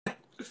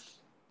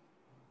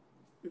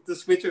to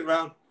switch it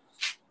around.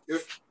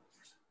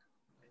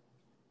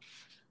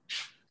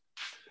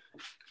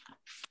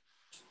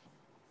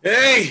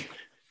 Hey,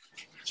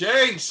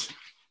 James.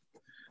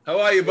 How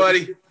are you,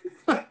 buddy?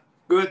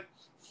 Good.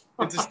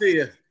 Good to see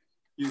you.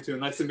 You too.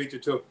 Nice to meet you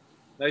too.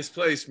 Nice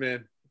place,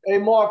 man. Hey,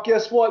 Mark,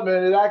 guess what,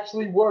 man? It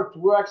actually worked.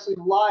 We're actually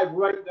live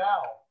right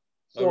now.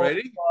 So,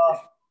 Already?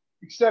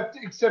 Except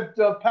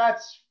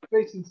Pat's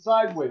facing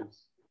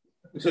sideways.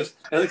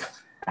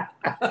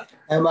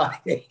 Am I?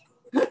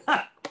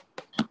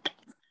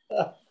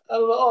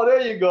 Oh,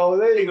 there you go.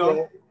 There you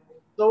go.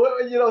 So,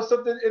 you know,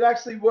 something, it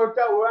actually worked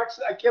out.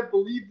 I can't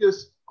believe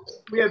this.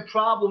 We had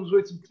problems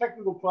with some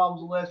technical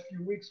problems the last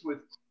few weeks with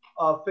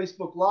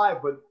Facebook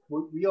Live, but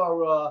we're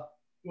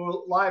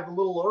live a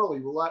little early.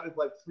 We're live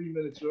like 3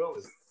 minutes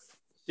early.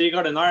 So you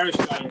got an Irish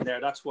guy in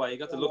there. That's why you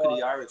got to look at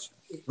the Irish.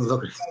 If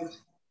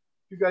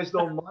you guys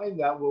don't mind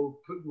that, we'll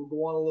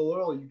go on a little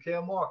early. You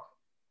can, Mark?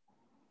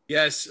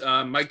 Yes,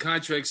 my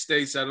contract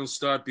states I don't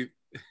start.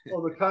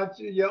 Oh, the contract.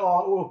 Yeah,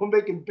 we're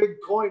making big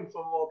coin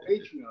from our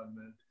Patreon,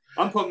 man.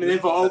 I'm putting it in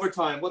for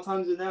overtime. What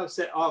time is it now?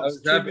 I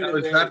was happy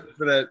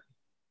for that.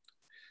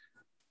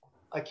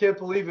 I can't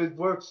believe it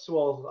works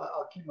well.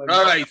 I'll keep my.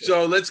 All right,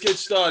 so let's get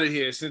started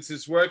here. Since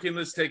it's working,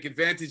 let's take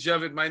advantage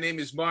of it. My name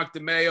is Mark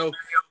DeMeo.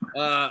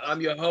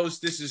 I'm your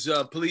host. This is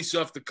Police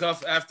Off the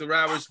Cuff After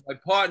Hours. My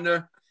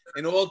partner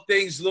in all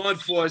things law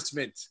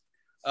enforcement.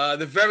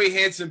 The very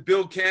handsome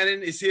Bill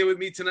Cannon is here with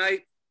me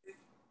tonight.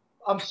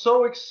 I'm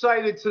so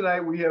excited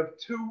tonight. We have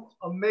two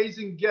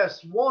amazing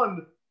guests.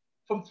 One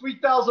from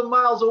 3,000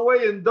 miles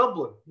away in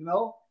Dublin, you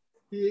know.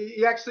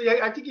 He actually,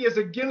 I think he has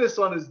a Guinness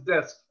on his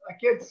desk. I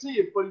can't see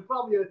it, but he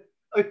probably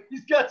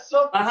he's got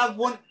something. I have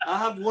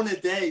one a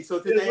day, so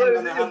today I'm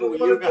gonna have it with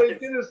you guys.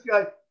 Guinness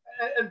guy,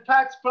 and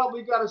Pat's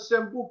probably got a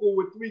Sambuca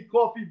with 3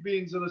 coffee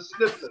beans and a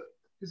snifter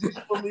because he's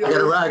from the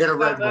I got a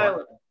red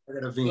one.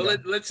 Well,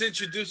 let's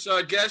introduce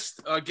our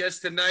guest. Our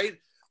guest tonight,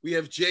 we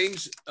have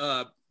James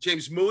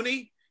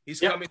Mooney. He's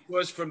coming to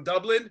us from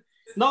Dublin.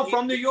 No,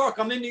 from New York.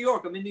 I'm in New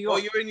York. Oh,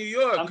 you're in New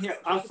York. I'm here.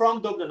 I'm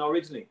from Dublin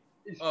originally.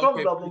 He's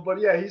from Dublin, but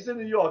yeah, he's in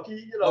New York.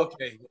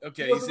 Okay.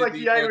 He wasn't like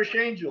the Irish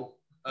Angel.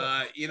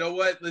 You know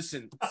what?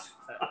 Listen,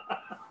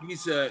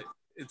 he's to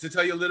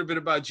tell you a little bit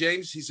about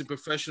James. He's a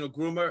professional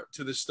groomer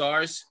to the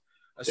stars,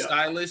 a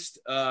stylist.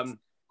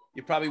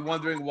 You're probably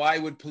wondering why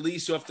would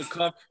Police Off the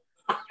Cuff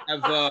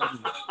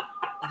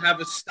have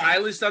a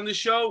stylist on the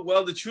show?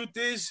 Well, the truth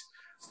is,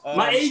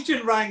 my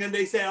agent rang and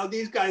they said, "Oh,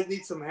 these guys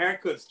need some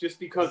haircuts just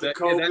because of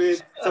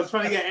COVID." So I'm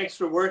trying to get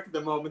extra work at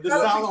the moment. The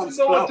salon's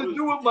closed. I don't know what to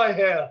do with my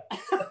hair.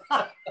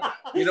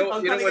 You know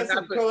what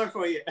happened? Color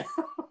for you.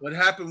 What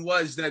happened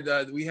was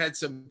that we had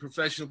some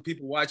professional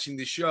people watching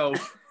the show.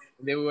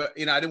 And they were,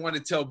 I didn't want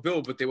to tell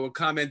Bill, but they were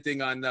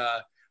commenting on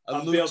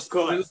loose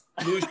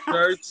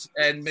shirts,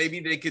 and maybe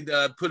they could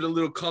put a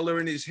little color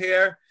in his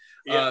hair,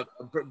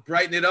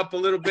 brighten it up a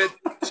little bit.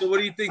 So, what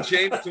do you think,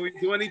 James? Can we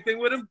do anything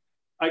with him?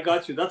 I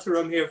got you. That's what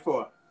I'm here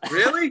for.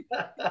 Really?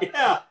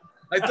 Yeah.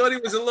 I thought he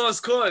was a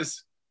lost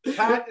cause.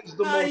 Pat is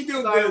the most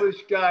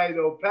stylish guy,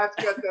 though. Pat's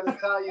got that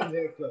Italian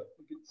haircut.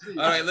 You can see.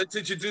 All right, let's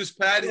introduce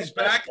Pat. He's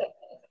back.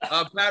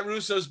 Pat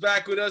Russo's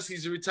back with us.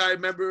 He's a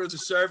retired member of the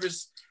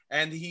service,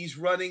 and he's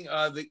running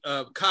the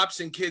Cops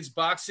and Kids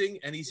Boxing,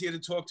 and he's here to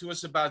talk to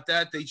us about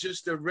that.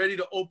 They're ready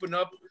to open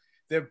up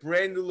their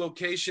brand new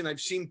location. I've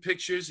seen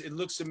pictures. It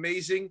looks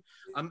amazing.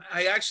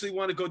 I actually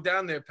want to go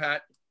down there,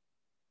 Pat.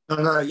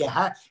 No,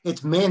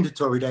 it's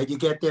mandatory that you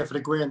get there for the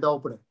grand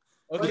opening.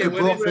 Okay,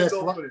 when is the grand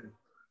opening?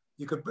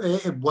 You could,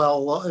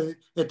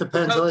 it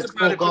depends. Let's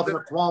call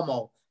Governor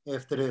Cuomo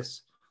after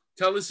this.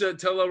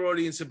 Tell our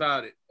audience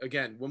about it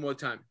again, one more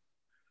time.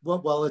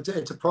 Well,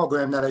 it's a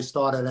program that I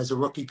started as a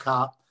rookie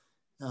cop,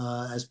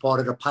 as part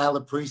of the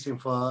pilot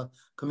precinct for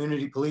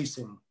community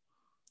policing,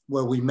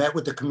 where we met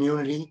with the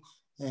community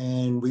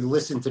and we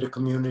listened to the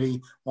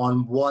community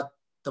on what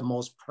the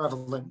most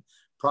prevalent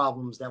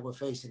problems that were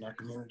facing that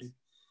community.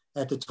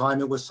 At the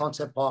time, it was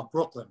Sunset Park,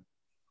 Brooklyn.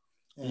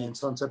 And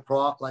Sunset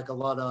Park, like a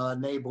lot of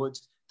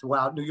neighborhoods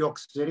throughout New York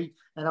City,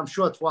 and I'm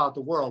sure throughout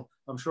the world,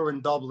 I'm sure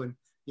in Dublin,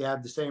 you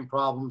have the same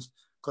problems.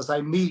 Because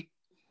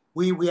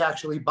we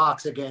actually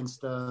box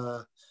against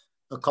a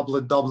couple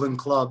of Dublin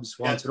clubs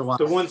once in a while.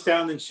 The ones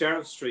down in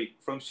Sheriff Street,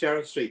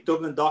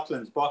 Dublin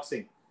Docklands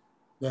boxing.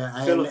 Yeah,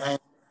 and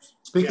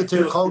speaking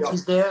to the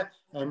coaches there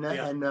and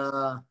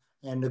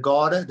the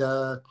Garda,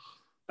 the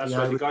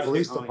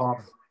police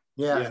department.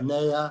 And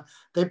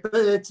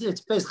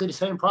it's basically the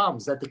same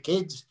problems that the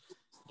kids,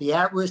 the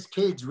at-risk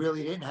kids,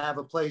 really didn't have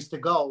a place to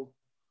go.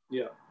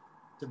 Yeah.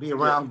 To be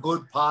around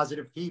good,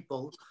 positive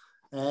people,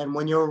 and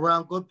when you're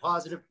around good,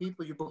 positive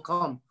people, you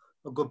become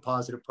a good,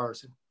 positive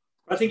person.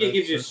 I think it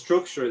gives you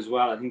structure as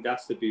well. I think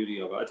that's the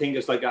beauty of it. I think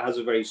it's like it has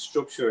a very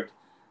structured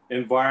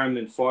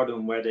environment for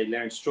them where they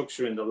learn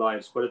structure in their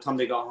lives. By the time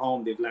they got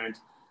home, they've learned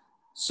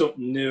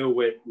something new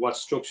with what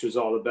structure is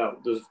all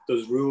about.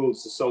 There's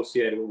rules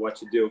associated with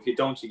what you do. If you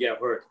don't, you get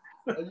hurt.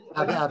 Are you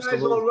guys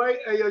all right?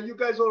 Are you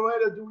guys all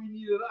right, or do we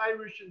need an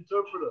Irish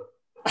interpreter?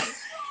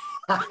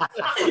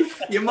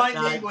 You might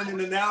need one in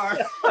an hour.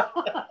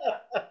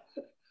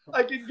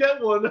 I can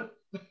get one.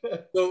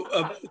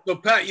 So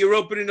Pat, you're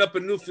opening up a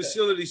new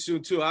facility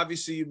soon too.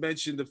 Obviously, you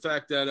mentioned the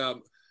fact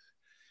that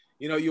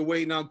you're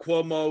waiting on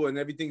Cuomo and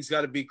everything's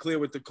got to be clear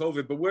with the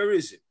COVID. But where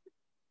is it?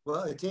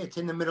 Well, it's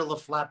in the middle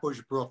of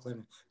Flatbush,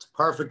 Brooklyn. It's a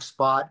perfect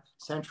spot,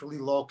 centrally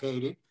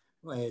located.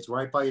 It's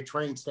right by a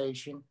train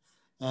station,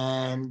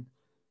 and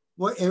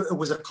it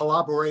was a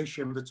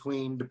collaboration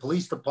between the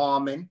police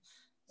department,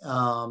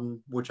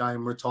 which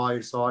I'm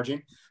retired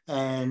sergeant,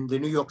 and the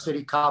New York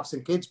City Cops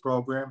and Kids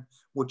program,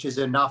 which is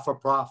a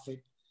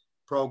not-for-profit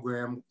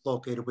program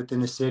located within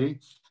the city,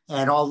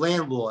 and our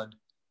landlord,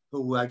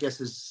 who I guess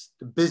is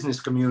the business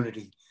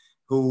community,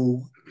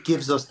 who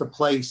gives us the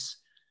place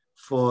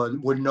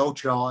with no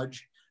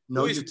charge,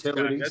 no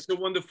utilities. That's a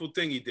wonderful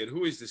thing he did.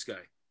 Who is this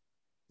guy?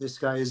 This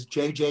guy is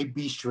J.J.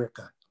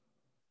 Biestricka.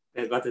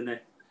 Yeah, got the name.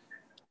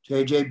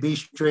 J.J.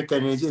 Biestricka,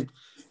 and he's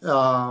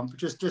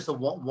just a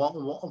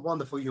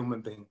wonderful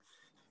human being.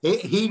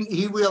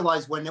 He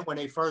realized when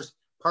they first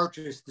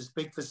purchased this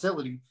big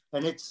facility,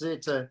 and it's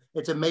a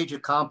major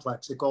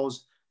complex. It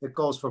goes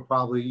for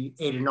probably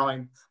 8 or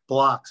 9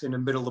 blocks in the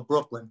middle of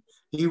Brooklyn.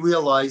 He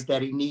realized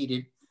that he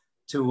needed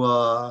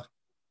to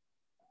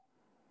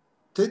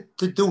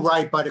do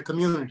right by the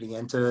community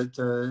and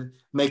to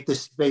make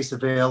this space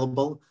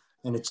available.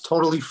 And it's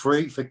totally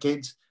free for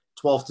kids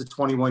 12 to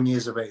 21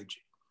 years of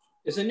age.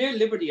 Is it near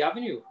Liberty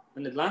Avenue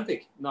in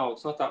Atlantic? No,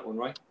 it's not that one,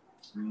 right?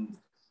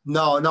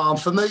 No, I'm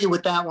familiar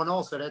with that one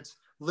also. That's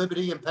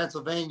Liberty in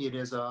Pennsylvania.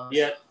 There's a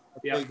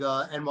big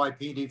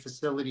NYPD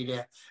facility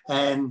there.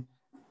 And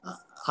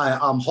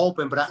I'm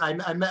hoping, but I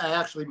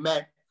actually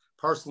met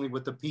personally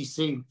with the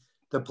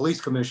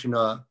police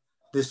commissioner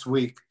this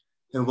week,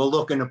 and we're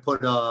looking to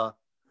put a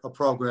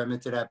program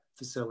into that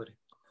facility.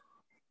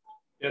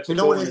 Yeah, you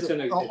know what it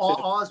is?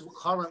 Ours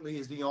currently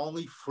is the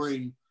only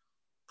free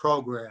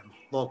program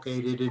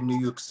located in New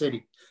York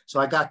City. So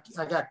I got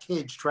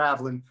kids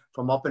traveling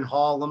from up in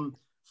Harlem,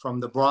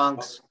 from the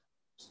Bronx,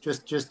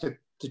 just to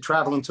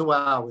travel in 2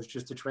 hours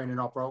just to train in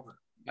our program.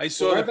 I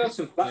saw.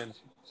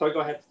 Sorry, go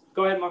ahead.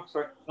 Go ahead, Mark.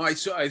 Sorry. I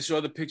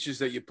saw the pictures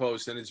that you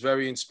post, and it's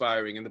very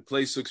inspiring, and the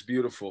place looks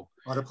beautiful.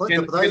 Well,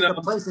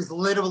 the place is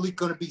literally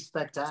going to be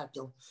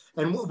spectacular,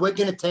 and we're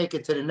going to take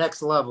it to the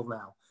next level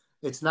now.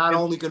 It's not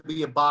only going to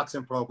be a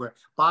boxing program.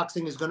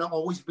 Boxing is going to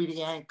always be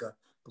the anchor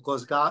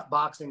because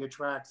boxing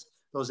attracts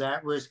those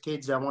at-risk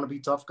kids that want to be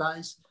tough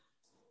guys.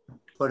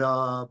 But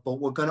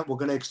we're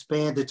gonna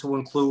expand it to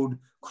include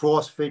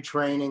CrossFit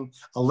training,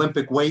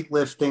 Olympic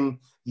weightlifting,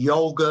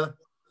 yoga,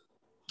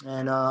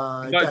 and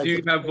do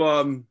you have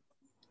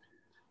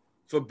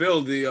for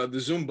Bill the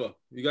Zumba?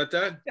 You got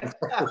that?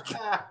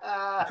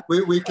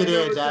 we could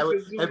add that.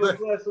 Zumba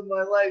class in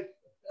my life.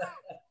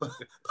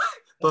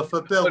 But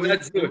for Bill,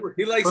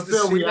 he likes for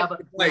Bill, we have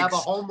a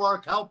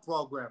homework help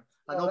program.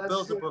 I know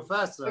Bill's a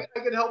professor. I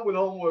can help with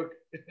homework.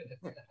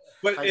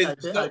 But I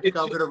think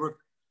I'm gonna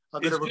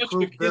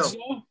recruit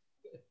Bill.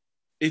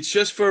 It's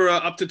just for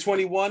up to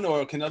 21,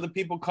 or can other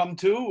people come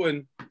too?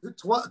 And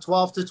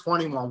 12 to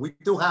 21. We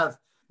do have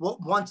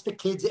once the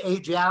kids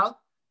age out,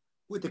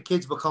 the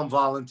kids become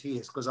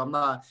volunteers because I'm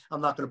not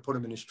going to put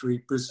them in the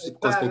street.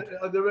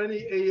 Are there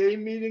any AA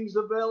meetings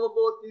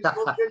available at these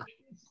locations?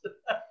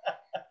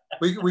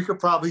 we could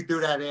probably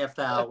do that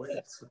after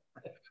hours.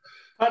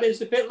 Pat,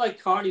 it's a bit like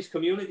Carney's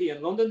community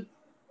in London.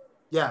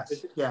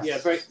 Yes.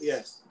 Yeah,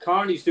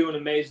 Carney's doing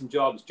amazing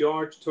jobs.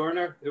 George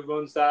Turner, who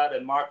runs that,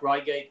 and Mark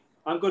Reigate.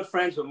 I'm good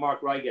friends with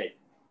Mark Reigate.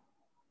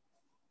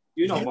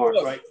 You know Mark,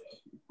 right?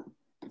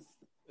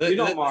 You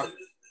know Mark.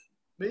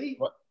 Me?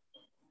 What?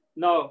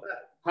 No,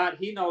 Pat,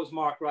 he knows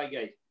Mark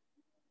Reigate.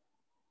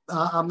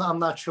 I'm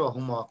not sure who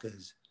Mark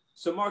is.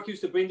 So Mark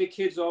used to bring the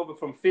kids over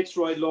from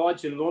Fitzroy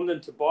Lodge in London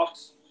to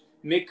box.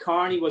 Mick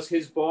Carney was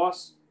his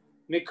boss.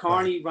 Mick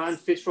Carney ran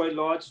Fitzroy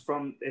Lodge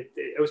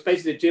it was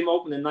basically the gym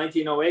opened in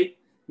 1908.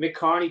 Mick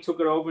Carney took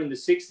it over in the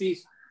 60s.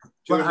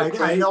 Well,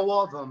 I know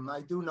of him. I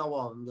do know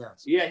of him,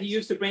 yes. Yeah, he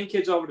used to bring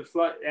kids over to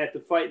fight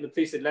in the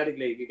Police Athletic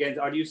League against,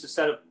 or he used to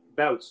set up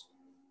bouts.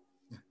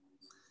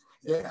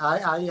 Yeah,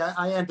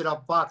 I ended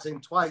up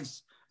boxing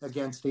twice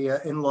against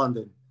in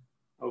London.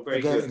 Oh,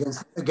 very good.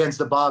 Against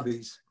the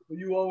Bobbies. Were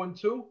you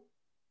 0-2?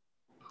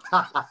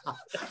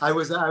 I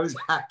was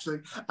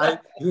actually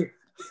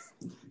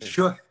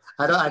sure.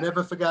 I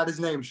never forgot his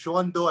name,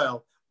 Sean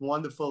Doyle.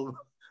 Wonderful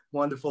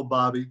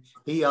Bobby.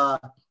 He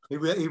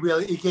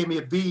gave me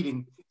a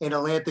beating in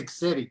Atlantic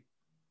City.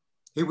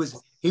 He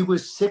was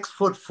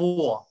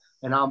 6'4"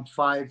 and I'm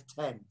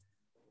 5'10".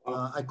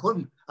 I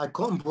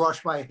couldn't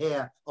brush my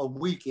hair a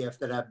week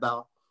after that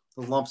bout.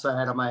 The lumps I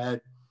had on my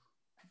head.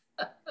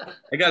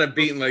 I got a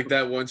beating like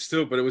that once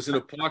too, but it was in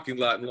a parking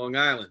lot in Long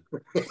Island.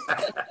 Why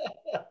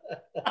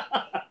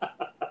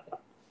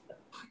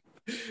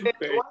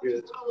don't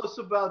you tell us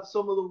about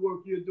some of the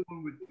work you're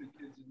doing with the kids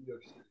in New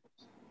York City?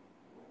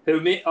 Who,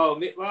 me? Oh,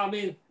 me. Well, I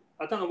mean,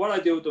 I don't know what I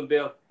do with them,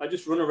 Bill. I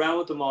just run around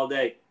with them all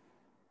day.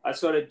 I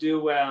sort of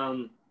do,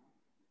 I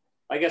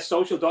guess,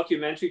 social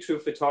documentary through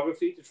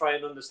photography to try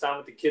and understand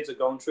what the kids are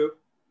going through.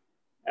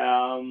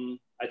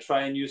 I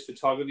try and use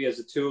photography as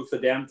a tool for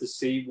them to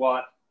see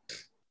what's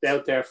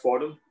out there for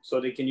them,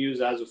 so they can use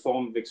it as a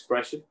form of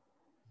expression.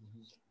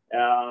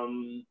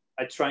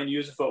 I try and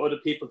use it for other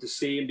people to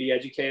see and be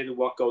educated on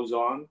what goes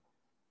on,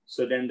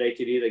 so then they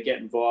could either get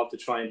involved to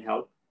try and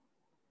help.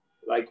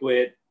 Like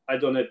I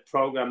done a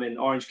program in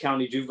Orange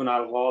County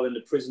Juvenile Hall in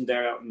the prison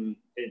there out in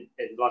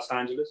Los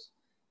Angeles.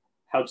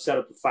 Helped set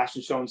up a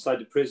fashion show inside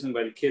the prison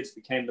where the kids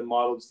became the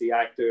models, the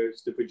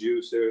actors, the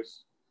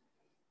producers.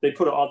 They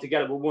put it all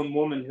together with one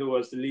woman who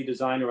was the lead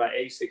designer at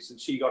ASICS, and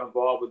she got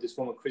involved with this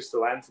woman,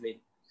 Crystal Anthony,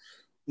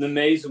 an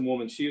amazing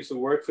woman. She used to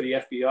work for the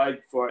FBI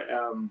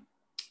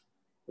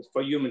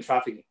for human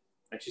trafficking,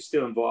 and she's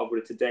still involved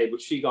with it today.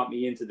 But she got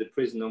me into the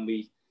prison, and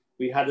we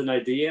had an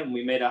idea, and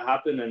we made it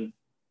happen. And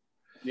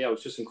yeah, it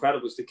was just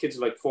incredible. The kids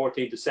are like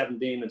 14 to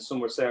 17, and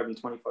some were serving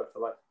 25 to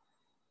life.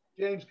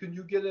 James, can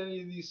you get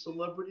any of these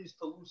celebrities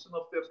to loosen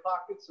up their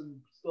pockets and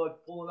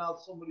start pulling out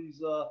some of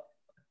these?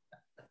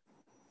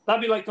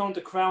 That'd be like going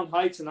to Crown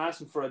Heights and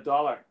asking for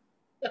 $1.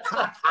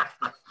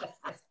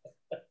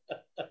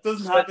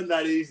 Doesn't happen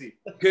that easy.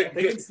 They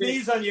can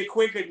sneeze on you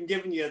quicker than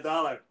giving you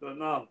 $1, but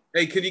no.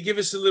 Hey, can you give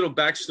us a little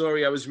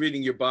backstory? I was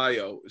reading your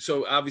bio.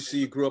 So obviously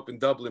you grew up in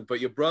Dublin, but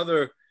your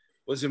brother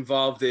was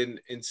involved in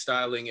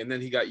styling, and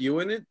then he got you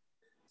in it?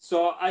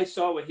 So I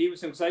saw what he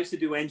was doing, because I used to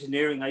do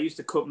engineering. I used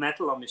to cut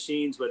metal on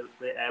machines with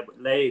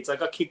lathes. I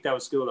got kicked out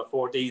of school at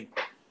 14.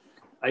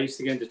 I used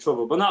to get into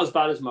trouble, but not as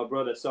bad as my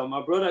brother. So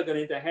my brother got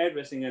into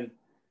hairdressing, and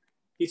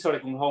he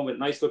started coming home with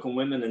nice looking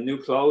women and new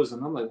clothes.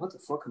 And I'm like, what the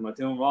fuck am I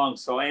doing wrong?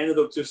 So I ended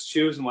up just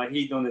choosing what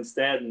he done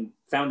instead and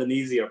found an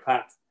easier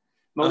path.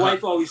 My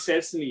wife always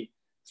says to me,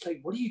 it's like,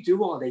 what do you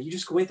do all day? You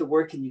just go into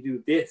work and you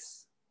do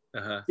this.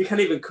 You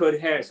can't even cut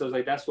hair. So I was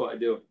like, that's what I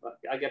do.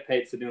 I get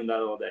paid for doing that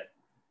all day.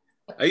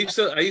 I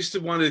used to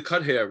want to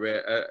cut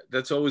hair.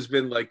 That's always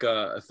been like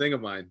a thing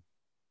of mine.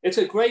 It's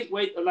a great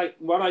way. Like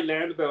what I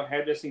learned about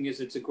hairdressing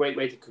is it's a great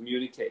way to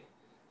communicate.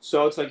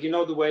 So it's like, you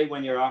know, the way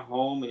when you're at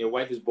home and your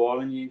wife is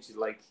bawling you, and she's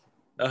like,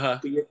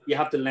 you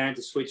have to learn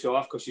to switch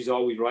off because she's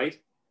always right.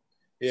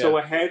 Yeah. So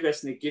a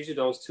hairdressing, it gives you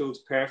those tools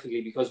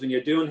perfectly, because when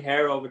you're doing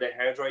hair over the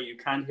hairdryer, you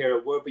can't hear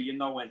a word, but you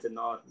know when to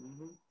nod.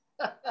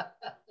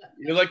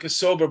 You're like a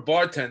sober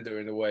bartender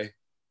in a way.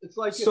 It's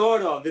like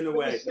sort of in a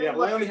way. Yeah,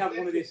 well, I only have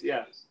one of these.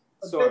 Yeah.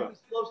 A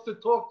dentist loves to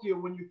talk to you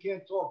when you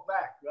can't talk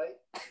back, right?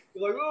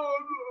 You're like,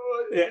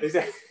 oh. Yeah,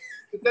 exactly.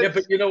 Yeah,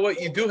 but you know what?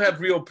 You do have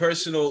real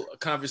personal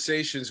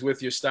conversations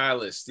with your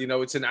stylist. You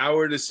know, it's an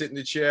hour to sit in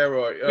the chair,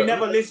 or we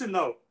never listen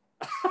though.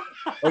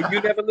 Oh,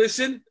 you never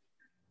listen?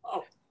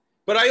 Oh.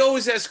 But I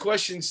always ask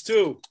questions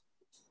too.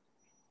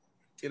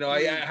 You know,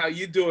 how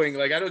you doing?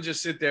 Like, I don't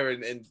just sit there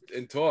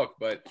and talk,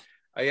 but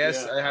I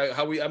ask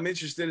I'm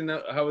interested in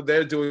how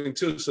they're doing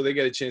too, so they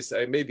get a chance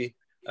to maybe.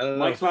 I don't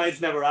know. My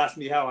clients never ask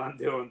me how I'm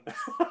doing.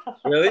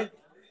 Really?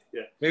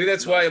 Yeah. Maybe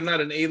that's why I'm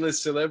not an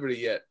A-list celebrity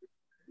yet.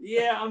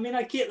 Yeah, I mean,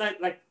 I can't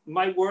like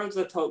my worlds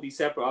are totally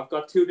separate. I've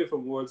got two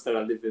different worlds that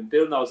I live in.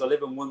 Bill knows I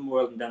live in one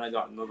world, and then I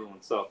got another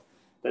one. So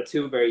they're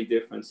two very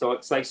different. So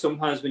it's like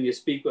sometimes when you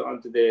speak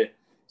onto the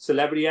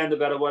celebrity end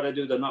about what I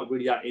do, they're not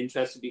really that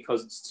interested,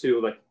 because it's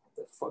too like,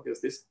 the fuck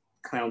is this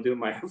clown doing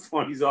my hair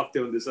for? He's off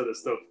doing this other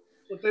stuff.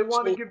 But they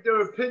want to give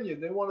their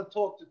opinion. They want to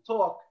talk.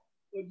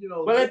 You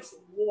know, well,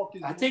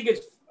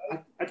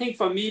 I think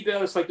for me,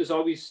 Bill, it's like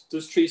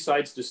there's three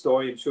sides to the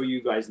story. I'm sure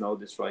you guys know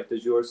this, right?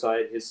 There's your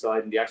side, his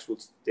side, and the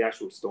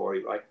actual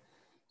story, right?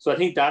 So I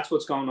think that's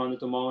what's going on at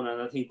the moment,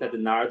 and I think that the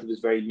narrative is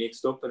very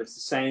mixed up, and it's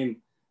the same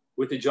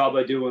with the job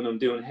I do when I'm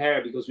doing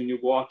hair, because when you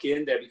walk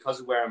in there,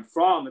 because of where I'm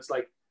from, it's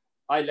like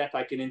I let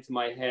that get into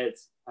my head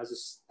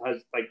as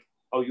like,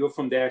 oh, you're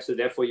from there, so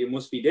therefore you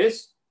must be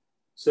this.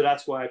 So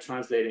that's why I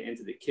translate it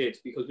into the kids,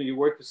 because when you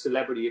work with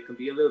celebrity, it can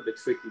be a little bit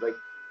tricky. Like,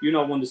 you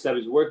know, one of the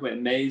celebrities I work with,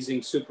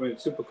 amazing, super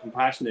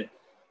compassionate,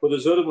 but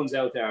there's other ones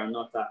out there are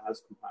not that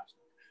as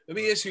compassionate. Let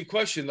me ask you a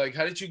question. Like,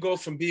 how did you go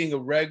from being a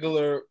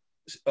regular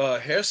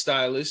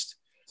hairstylist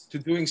to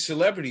doing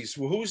celebrities?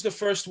 Well, who was the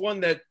first one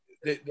that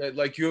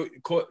like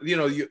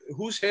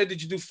whose hair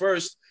did you do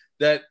first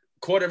that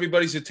caught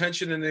everybody's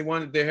attention and they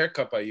wanted their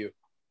haircut by you?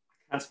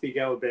 I can't speak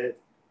out of bed.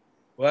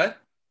 What?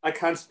 I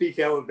can't speak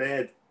out of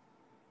bed.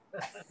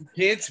 You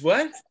can't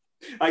what?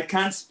 I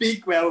can't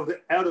speak well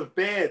out of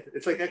bed.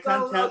 It's like I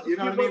can't tell. You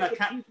know what I mean?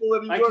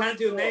 I can't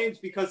do names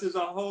because there's a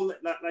whole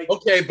like.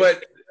 Okay,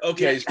 but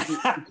okay,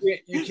 yeah.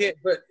 you can't.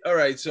 But all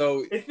right,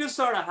 so it just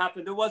sort of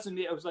happened. It wasn't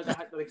me. It was like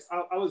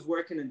I was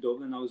working in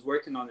Dublin. I was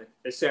working on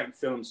a certain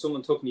film.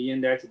 Someone took me in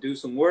there to do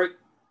some work.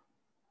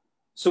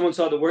 Someone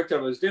saw the work that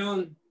I was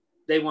doing.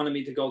 They wanted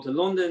me to go to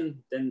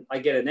London. Then I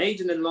get an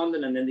agent in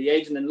London, and then the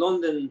agent in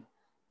London,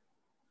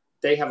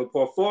 they have a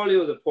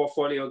portfolio. The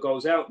portfolio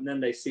goes out, and then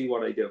they see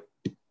what I do.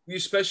 You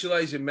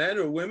specialize in men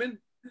or women?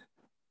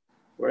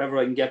 Wherever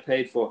I can get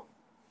paid for.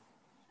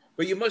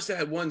 But you must have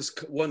had one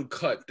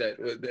cut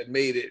that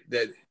made it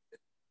that.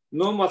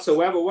 None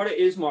whatsoever. What it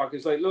is, Mark,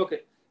 is like, look,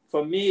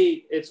 for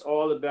me, it's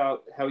all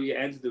about how you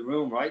enter the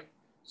room, right?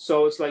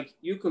 So it's like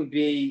you can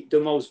be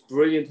the most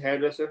brilliant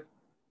hairdresser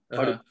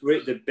or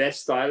the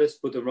best stylist,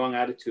 but the wrong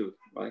attitude,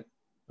 right?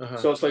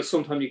 So it's like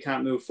sometimes you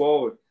can't move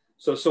forward.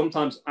 So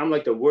sometimes I'm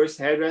like the worst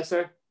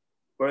hairdresser,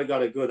 but I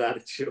got a good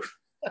attitude.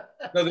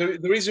 No,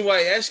 the reason why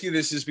I ask you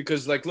this is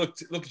because, like, look,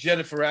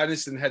 Jennifer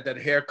Aniston had that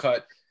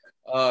haircut.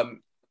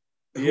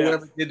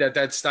 Whoever did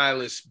that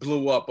stylist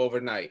blew up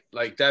overnight.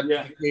 Like that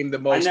became the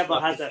most. I never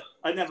had that.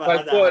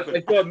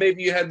 I thought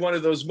maybe you had one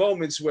of those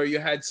moments where you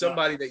had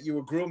somebody that you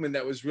were grooming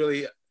that was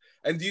really.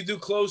 And do you do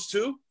clothes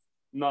too?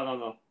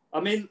 No. I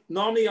mean,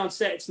 normally on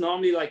set, it's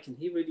normally like, can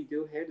he really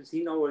do hair? Does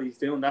he know what he's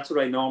doing? That's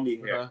what I normally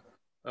hear.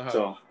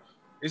 So,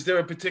 is there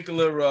a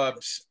particular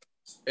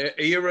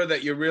era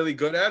that you're really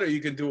good at, or you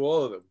can do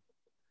all of them?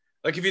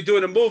 Like if you're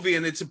doing a movie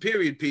and it's a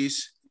period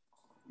piece,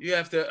 you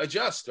have to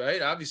adjust,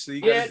 right? Obviously.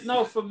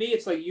 No, for me,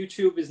 it's like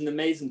YouTube is an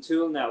amazing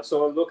tool now.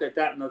 So I'll look at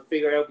that and I'll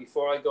figure out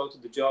before I go to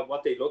the job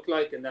what they look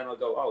like. And then I'll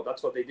go, oh,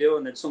 that's what they do.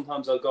 And then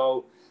sometimes I'll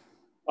go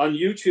on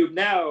YouTube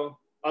now,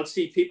 I'll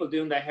see people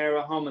doing their hair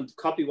at home and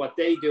copy what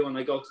they do. And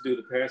I go to do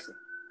the person.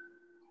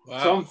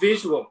 Wow. So I'm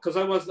visual because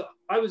I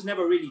was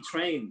never really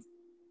trained.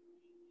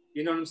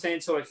 You know what I'm saying?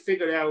 So I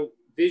figured out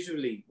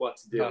visually what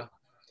to do.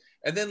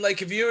 And then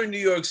like, if you're in New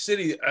York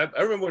City, I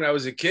remember when I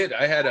was a kid,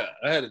 I had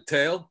a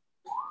tail.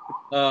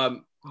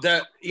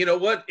 That, you know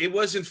what, it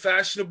wasn't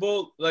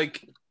fashionable,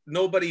 like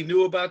nobody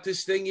knew about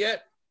this thing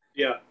yet,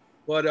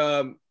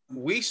 but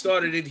we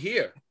started it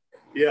here,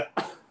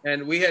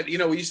 and we had,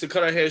 we used to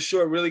cut our hair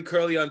short, really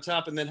curly on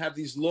top, and then have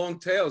these long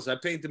tails. I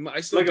painted them.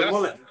 I still like a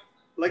mullet.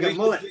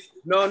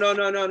 No.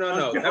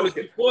 That was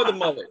before the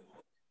mullet.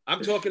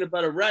 I'm talking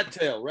about a rat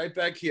tail right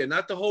back here,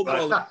 not the whole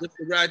mullet, just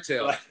the rat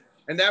tail.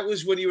 And that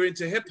was when you were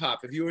into hip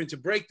hop, if you were into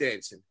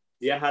breakdancing.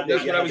 That's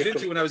what I was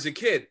into when I was a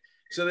kid.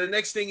 So the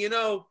next thing you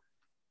know,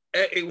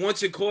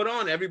 once it caught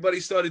on, everybody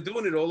started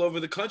doing it all over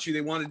the country.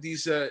 They wanted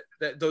these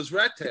those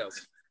rat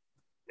tails.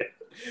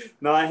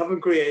 No, I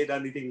haven't created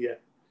anything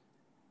yet.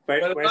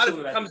 But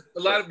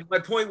my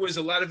point was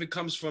a lot of it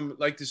comes from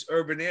like this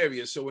urban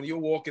area. So when you're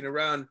walking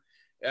around,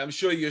 I'm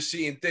sure you're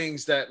seeing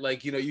things that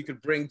like, you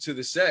could bring to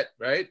the set,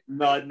 right?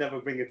 No, I'd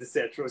never bring it to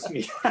set, trust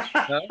me.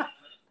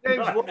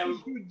 James, what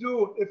would you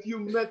do if you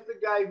met the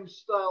guy who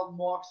styled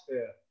Mark's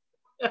hair?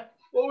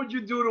 What would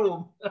you do to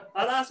him?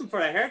 I'd ask him for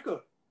a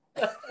haircut.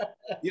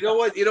 You know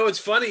what? What's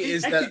funny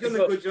is that he's done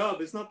a good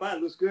job. It's not bad.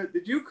 It looks good.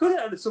 Did you cut it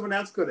or did someone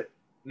else cut it?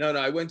 No.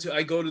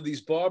 I go to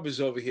these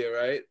barbers over here,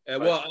 right?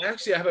 Well,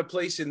 actually, I have a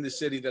place in the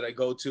city that I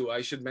go to.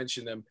 I should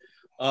mention them.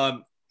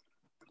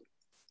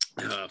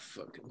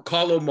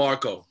 Carlo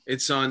Marco.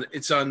 It's on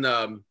Waverly.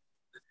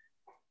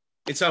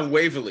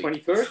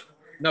 23rd?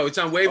 No, it's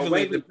on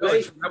Waverly.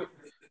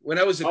 When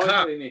I was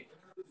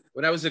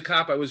a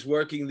cop, I was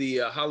working the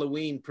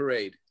Halloween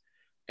parade.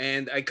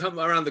 And I come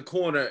around the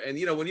corner, and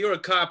when you're a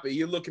cop,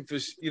 you're looking for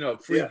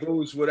free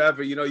booze,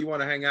 whatever. You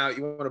want to hang out,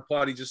 you want to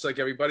party just like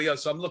everybody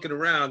else. So I'm looking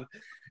around,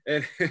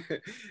 and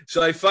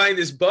so I find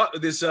this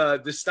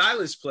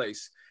stylist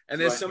place,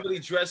 and there's somebody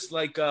dressed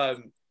like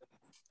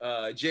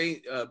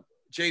Jane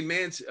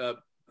Mansfield.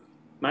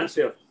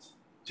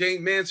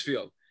 Jane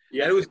Mansfield.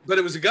 Yeah, and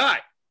it was a guy.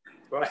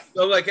 Right.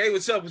 So I'm like, hey,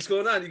 what's up? What's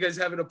going on? You guys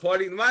having a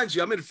party? And mind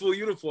you, I'm in full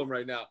uniform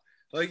right now.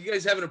 Like, you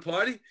guys having a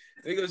party?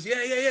 And he goes,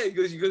 yeah. He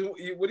goes,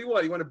 what do you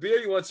want? You want a beer?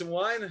 You want some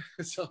wine?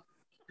 So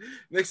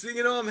next thing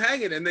you know, I'm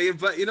hanging. And they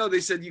invite,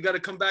 they said, you got to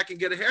come back and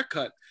get a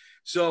haircut.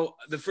 So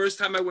the first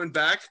time I went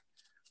back,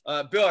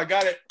 Bill, I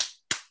got it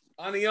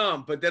on the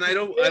arm. But then I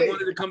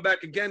wanted to come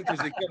back again because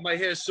they kept my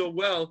hair so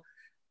well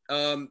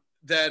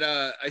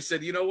that I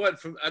said, you know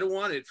what? I don't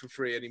want it for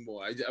free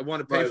anymore. I want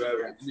to pay for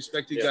it.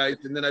 Respect you guys.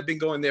 And then I've been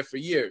going there for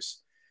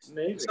years.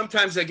 Amazing.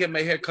 Sometimes I get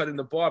my hair cut in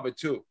the barber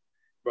too.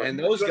 Right. And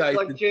those guys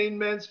like Jane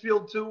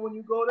Mansfield too when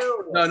you go there?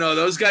 Or what? No,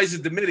 those guys are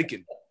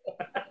Dominican.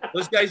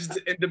 Those guys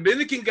and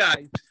Dominican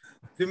guys,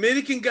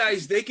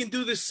 they can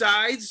do the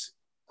sides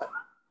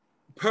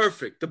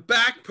perfect, the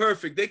back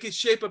perfect. They can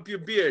shape up your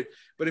beard,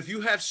 but if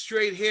you have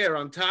straight hair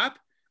on top,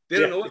 they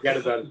don't know what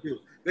to do.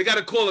 They got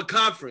to call a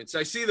conference.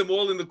 I see them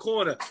all in the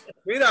corner.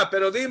 Mira,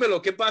 pero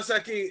dímelo, ¿qué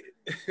pasa aquí?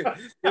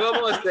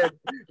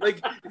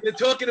 Like, they're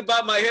talking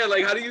about my hair.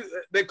 Like,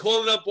 they're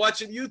calling up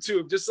watching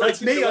YouTube. Just like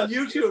that's me on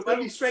YouTube. Let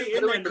me straight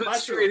in there in the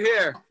straight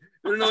hair.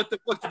 I don't know what the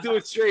fuck to do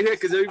with straight hair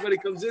because everybody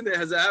comes in there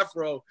has an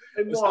afro.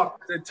 Hey, Mark,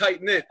 they're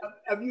tight knit.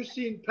 Have you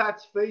seen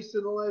Pat's face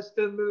in the last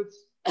 10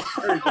 minutes?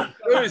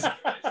 Where is he?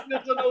 He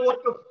doesn't know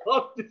what the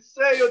fuck to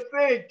say or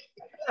think.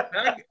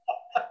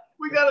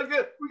 We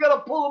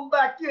gotta pull him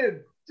back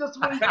in. Just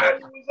when he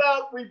was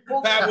out, we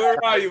pulled Pat, where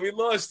are you? We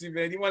lost you,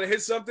 man. You want to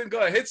hit something? Go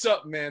ahead, hit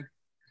something, man.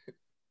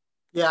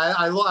 Yeah,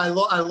 I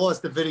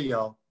lost the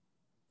video.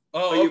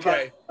 Oh,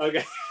 okay.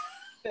 Okay.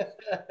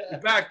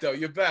 You're back, though.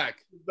 You're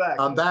back.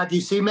 I'm back. You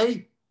see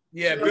me?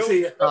 Yeah,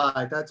 Bill. All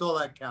right, that's all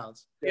that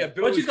counts. Yeah,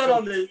 Bill. What you got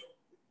on the?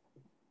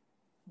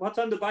 What's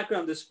on the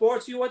background? The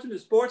sports? You watching the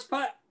sports,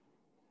 Pat?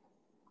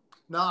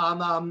 No,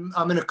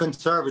 I'm in a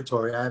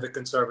conservatory. I have a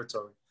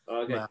conservatory.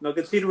 Okay. Yeah. No, I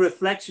can see the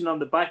reflection on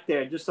the back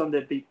there, just on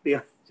the.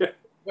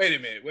 Wait a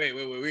minute. Wait.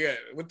 We got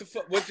what the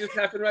fuck? What just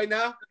happened right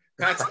now?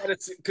 Pat's got a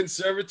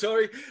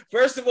conservatory.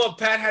 First of all,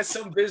 Pat has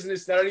some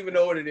business that I don't even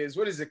know what it is.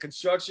 What is it?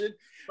 Construction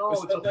or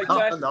stuff like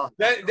that? No.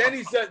 Then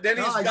he's got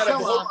a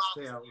whole.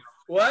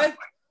 What?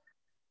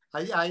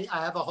 I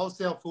have a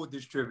wholesale food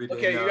distributor.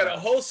 Okay, you got a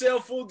wholesale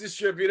food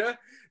distributor.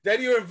 Then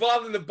you're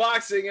involved in the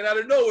boxing, and out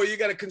of nowhere, you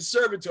got a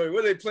conservatory.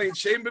 What are they playing?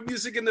 Chamber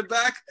music in the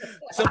back?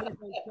 Somebody's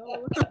like,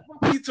 what the fuck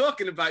are you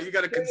talking about? You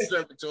got a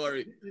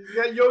conservatory. You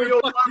got yo-yo.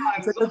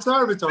 It's a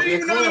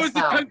conservatory.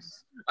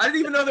 I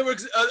didn't even know there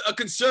was a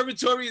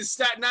conservatory in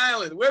Staten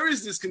Island. Where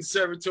is this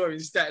conservatory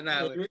in Staten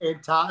Island? In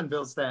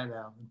Tottenville, Staten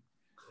Island.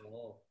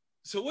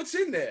 So what's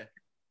in there?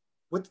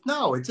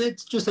 No,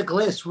 it's just a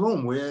glass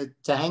room where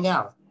to hang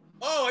out.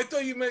 Oh, I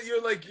thought you meant you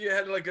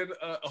had like a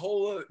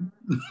whole.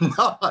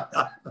 No.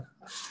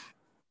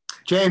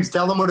 James,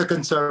 tell them what a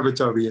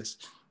conservatory is.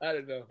 I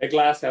don't know. A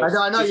glass house.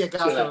 I know you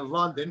got it in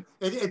London.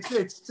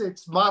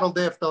 It's modeled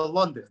after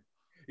London.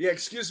 Yeah,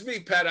 excuse me,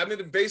 Pat. I'm in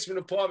the basement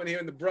apartment here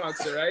in the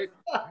Bronx. All right.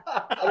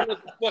 I don't know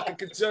what the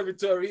fucking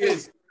conservatory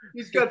is.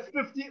 He's got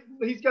 50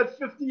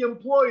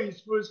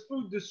 employees for his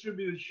food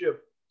distributorship.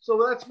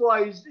 So that's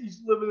why he's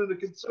living in the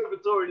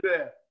conservatory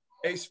there.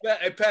 Hey,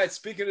 Pat,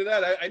 speaking of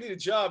that, I need a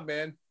job,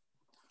 man.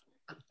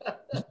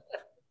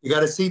 You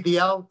got a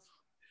CDL?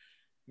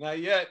 Not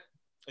yet.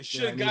 I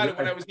should have got it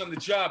when I was on the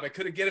job. I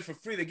could have get it for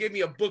free. They gave me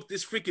a book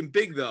this freaking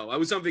big, though. I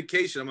was on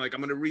vacation. I'm like,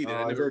 I'm going to read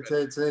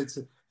it.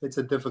 It's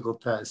a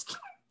difficult test.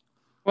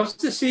 What's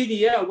the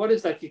CDL? What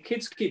is that? Your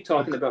kids keep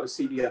talking about a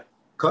CDL.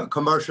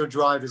 Commercial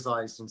driver's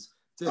license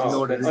in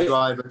order to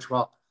drive a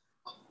truck.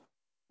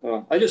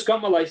 Oh, I just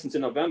got my license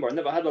in November. I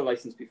never had a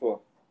license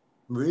before.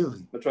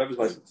 Really? My driver's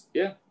license.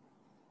 Yeah.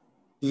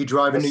 You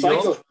drive in New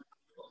York?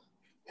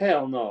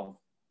 Hell no.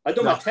 I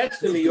done my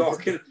test in New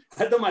York.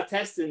 I done my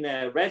test in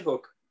Red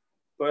Hook,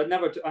 but I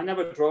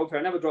never drove here.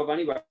 I never drove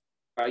anywhere.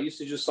 I used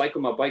to just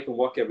cycle my bike and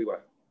walk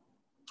everywhere.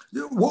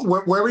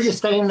 Where are you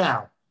staying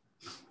now?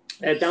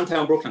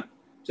 Downtown Brooklyn,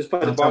 just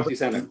by the Barclays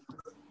Center.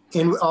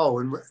 It's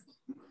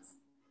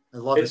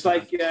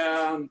like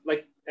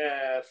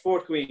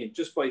Fort Greene,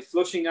 just by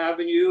Flushing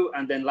Avenue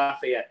and then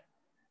Lafayette,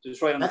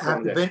 just right on the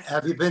corner.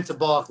 Have you been to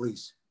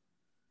Barclays?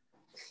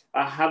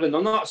 I haven't.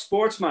 I'm not a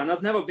sportsman.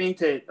 I've never been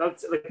to.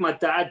 Like my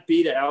dad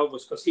beat it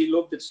Elvis because he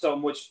loved it so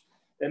much.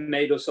 It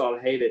made us all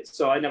hate it.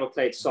 So I never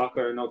played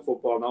soccer, no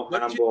football, no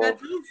handball.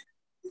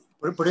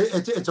 But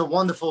it's a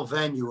wonderful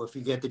venue if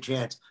you get the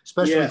chance,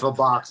 especially for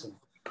boxing.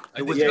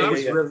 It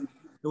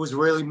was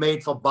really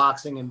made for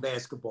boxing and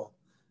basketball.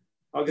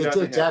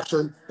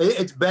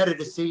 It's better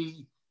to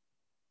see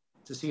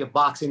a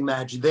boxing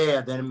match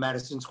there than in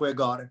Madison Square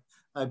Garden,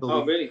 I believe.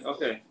 Oh, really?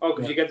 Okay. Oh,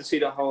 because you get to see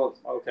the whole.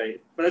 Okay,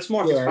 but it's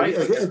more.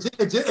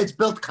 It's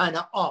built kind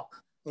of up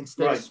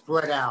instead of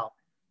spread out,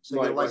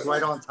 so you're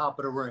right on top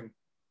of the ring.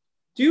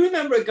 Do you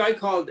remember a guy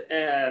called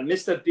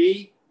Mr.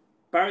 B,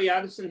 Barry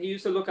Addison? He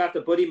used to look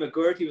after Buddy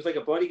McGirt. He was like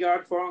a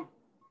bodyguard for him.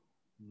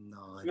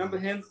 No. Remember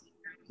him?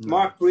 No.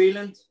 Mark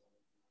Breland.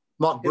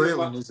 Mark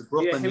Breland is a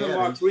Brooklyn. Yeah, him and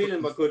Mark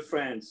Breland were good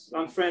friends.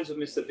 I'm friends with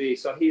Mr. B,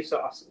 so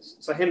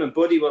him and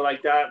Buddy were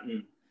like that,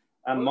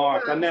 and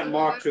Mark. I met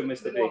Mark through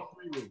Mr. B.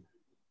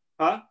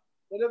 Huh?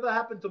 Whatever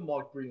happened to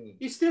Mark Breland?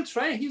 He's still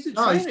trained. He's a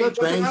trainer. He's still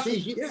trained.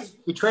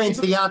 He trains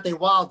Deontay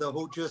Wilder,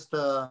 who just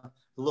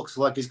looks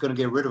like he's going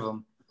to get rid of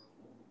him,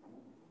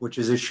 which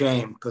is a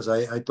shame because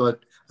I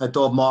thought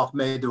Mark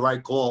made the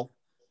right call.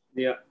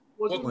 Yeah.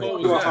 Went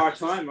through a hard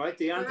time, right?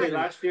 Deontay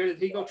last year, did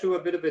he go through a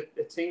bit of a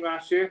thing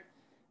last year?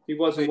 He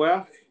wasn't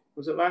well.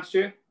 Was it last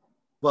year?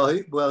 Well,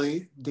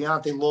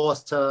 Deontay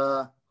lost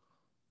to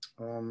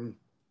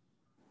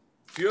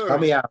Fury.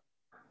 Help me out.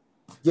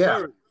 Yeah.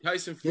 Fury.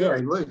 Tyson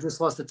Fury. Yeah, he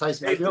just lost to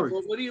Tyson Fury.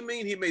 What do you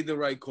mean he made the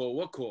right call?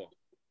 What call?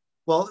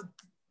 Well,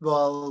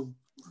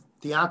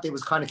 Deontay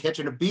was kind of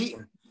catching a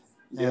beating.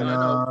 Yeah, and,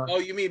 I know.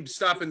 You mean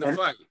stopping the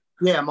fight?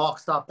 Yeah, Mark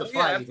stopped the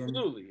fight.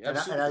 Absolutely. And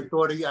I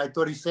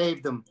thought he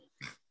saved him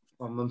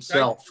from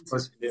himself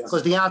because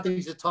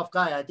Deontay's a tough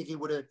guy. I think he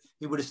would have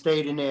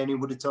stayed in there and he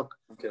would have took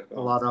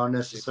a lot of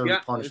unnecessary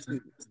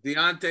punishment.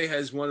 Deontay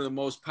has one of the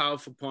most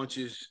powerful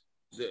punches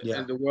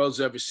the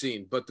world's ever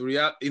seen. But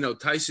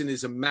Tyson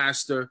is a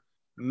master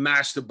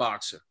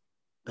boxer.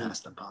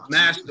 Master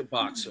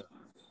boxer.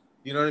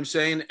 You know what I'm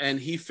saying? And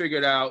he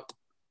figured out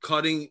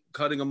cutting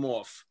him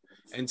off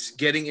and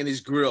getting in his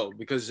grill,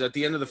 because at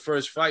the end of the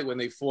first fight when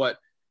they fought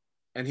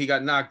and he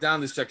got knocked down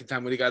the second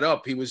time, when he got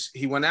up,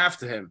 he went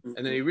after him.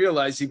 And then he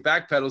realized he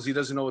backpedals, he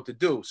doesn't know what to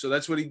do. So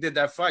that's what he did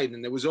that fight,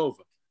 and it was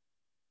over.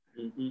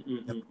 Pat,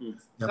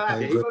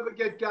 do you ever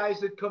get guys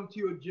that come to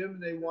your gym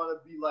and they want to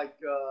be like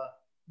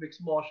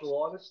mixed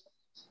martial artists?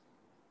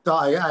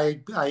 I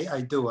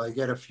do. I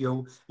get a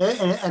few.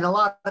 And a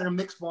lot of the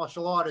mixed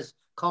martial artists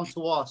come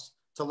to us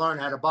to learn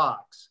how to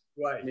box.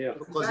 Right. Yeah.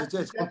 Because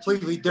it's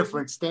completely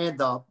different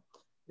stand-up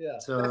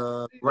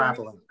to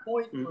grappling. The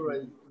point for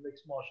a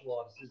mixed martial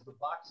artist is the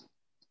boxing.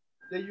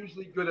 They're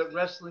usually good at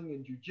wrestling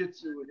and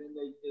jiu-jitsu, and then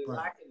they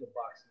lack in the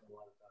boxing a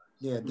lot of times.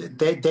 Yeah,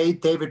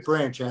 David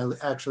Branch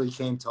actually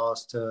came to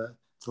us to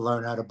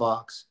learn how to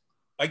box.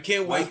 I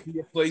can't wait till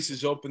your place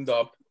is opened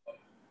up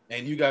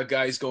And you got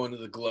guys going to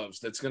the gloves.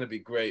 That's going to be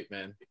great,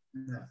 man.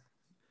 Yeah.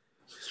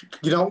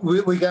 You know,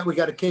 we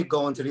got a kid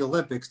going to the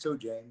Olympics too,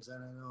 James. I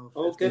don't know.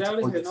 Oh, get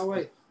out of here! No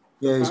way.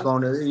 Yeah, he's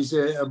going to. He's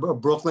a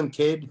Brooklyn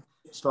kid.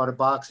 Started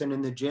boxing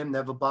in the gym.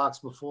 Never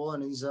boxed before,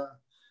 and he's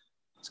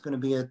it's going to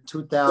be a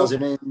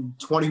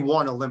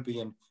 2021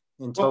 Olympian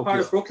in Tokyo. What part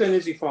of Brooklyn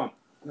is he from?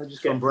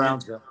 From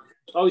Brownsville.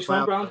 Oh, he's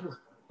from Brownsville.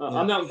 Yeah.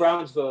 I'm not in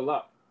Brownsville a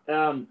lot.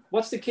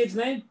 What's the kid's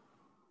name?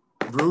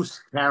 Bruce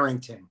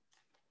Harrington.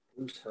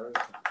 Bruce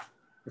Harrington.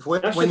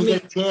 When you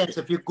get a chance,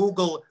 if you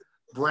Google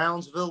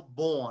Brownsville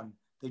born,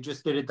 they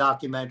just did a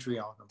documentary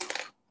on him.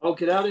 Oh,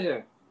 get out of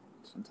here.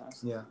 That's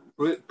fantastic. Yeah.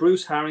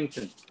 Bruce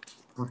Harrington.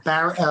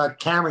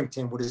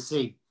 Carrington with a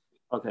C.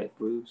 Okay,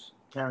 Bruce.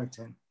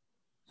 Carrington.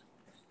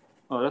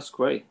 Oh, that's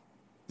great.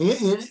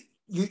 You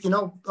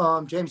know,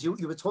 James,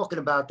 you were talking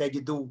about that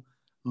you do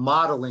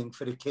modeling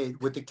for the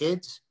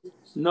kids.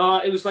 No,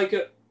 it was like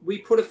we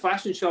put a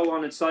fashion show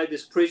on inside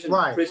this prison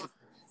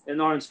in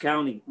Orange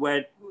County,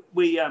 where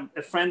we a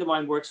friend of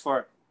mine works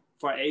for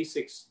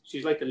ASICS.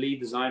 She's like the lead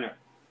designer,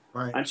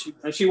 right? And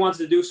she wanted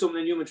to do something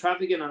in human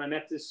trafficking, and I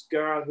met this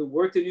girl who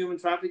worked in human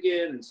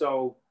trafficking, and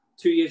so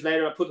 2 years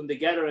later I put them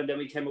together, and then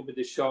we came up with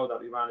this show that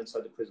we ran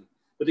inside the prison.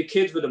 But the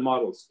kids were the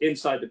models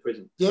inside the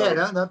prison.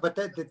 Yeah, so, but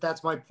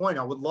that's my point.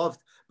 I would love,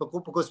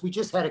 because we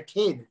just had a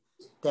kid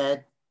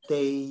that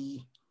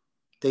they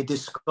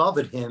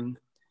discovered him.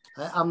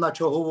 I'm not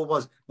sure who it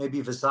was,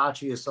 maybe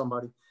Versace or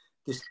somebody,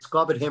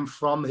 discovered him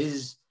from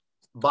his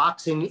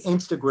boxing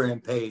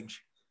Instagram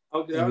page.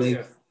 Okay,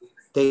 and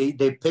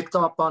they picked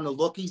up on the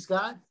look he's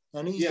got,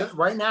 and he's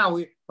right now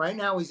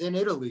he's in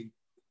Italy.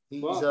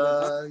 He's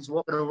he's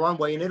walking a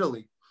runway in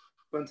Italy.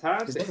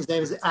 Fantastic. His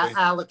name is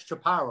Alex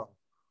Chaparro.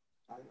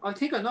 I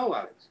think I know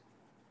Alex.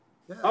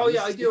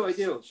 Yeah, I do.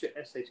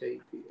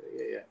 SHAP.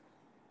 Yeah.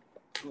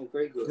 Oh,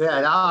 very good. Yeah,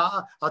 and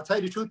I'll tell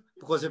you the truth,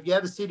 because if you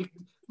ever see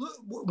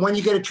when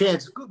you get a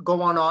chance,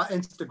 go on our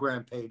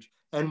Instagram page,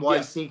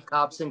 NYC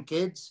Cops and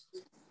Kids.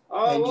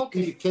 Oh, and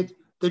okay. Your kids,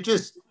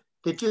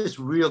 they're just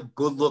real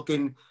good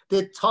looking.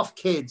 They're tough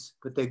kids,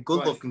 but they're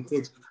good looking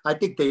kids. I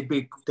think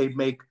they'd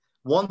make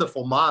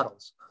wonderful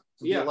models.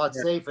 It'd be a lot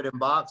safer than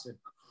boxing.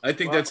 I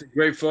think that's a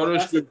great photo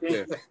shoot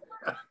there.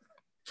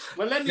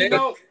 Well, let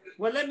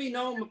me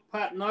know,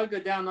 Pat, and I'll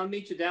go down. I'll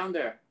meet you down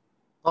there.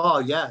 Oh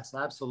yes,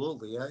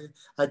 absolutely. I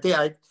think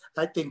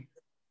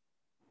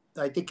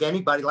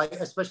anybody, like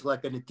especially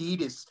like an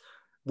Adidas,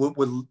 would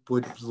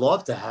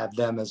love to have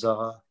them as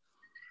a.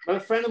 Well,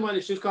 a friend of mine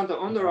has just gone to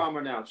Under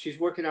Armour now. She's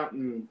working out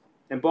in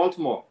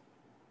Baltimore.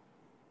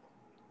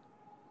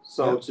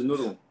 So it's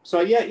another one.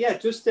 So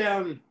just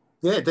they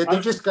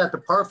just got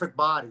the perfect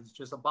bodies,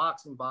 just a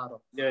boxing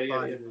bottle.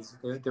 Yeah.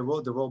 They're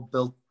all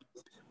built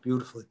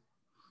beautifully.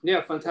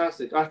 Yeah,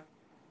 fantastic. I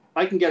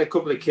can get a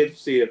couple of kids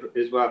to see it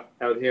as well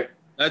out here.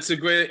 That's a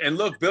great, and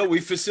look, Bill, we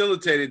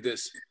facilitated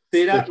this.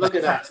 See that? Look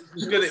at that.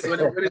 When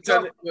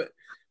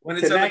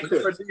it's on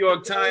the New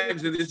York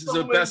Times, and this is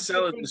a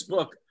bestseller, this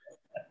book.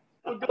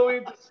 We're going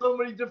into so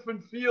many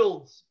different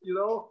fields, you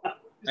know.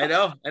 I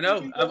know. I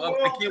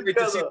can't wait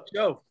to see the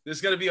show.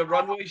 There's going to be a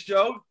runway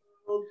show.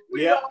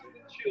 Yeah.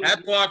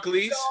 At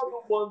Barclays.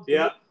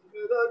 Yeah.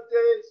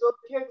 So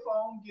kick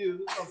on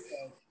you.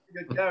 Okay.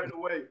 I got carried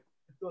away. I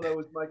thought I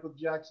was Michael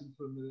Jackson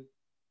for a minute.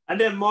 And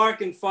then,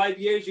 Mark, in 5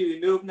 years, you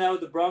move now to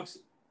the Bronx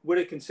with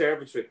a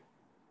conservatory.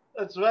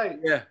 That's right.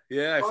 Yeah.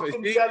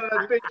 Welcome down to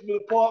that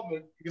basement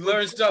apartment. You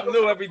learn something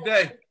new every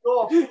day.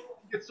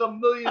 Get a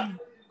million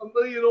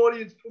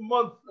audience per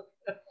month.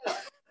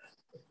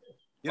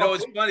 You know,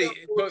 it's funny.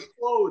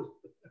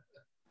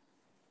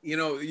 You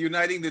know,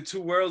 uniting the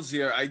two worlds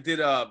here. I did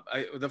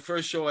the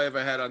first show I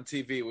ever had on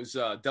TV was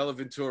Della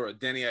Ventura,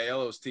 Danny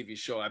Aiello's TV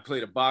show. I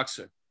played a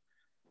boxer,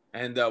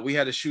 and we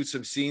had to shoot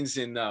some scenes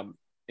in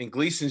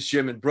Gleason's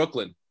gym in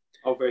Brooklyn.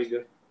 Oh, very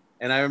good.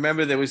 And I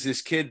remember there was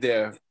this kid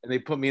there, and they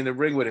put me in the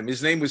ring with him.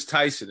 His name was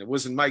Tyson. It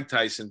wasn't Mike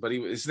Tyson, but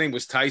his name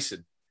was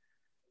Tyson.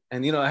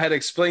 And I had to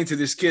explain to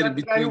this kid.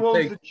 That guy who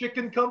owns the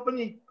chicken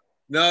company?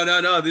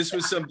 No. This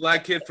was some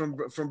black kid from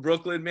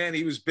Brooklyn, man.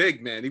 He was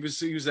big, man. He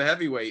was a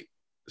heavyweight,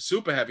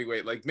 super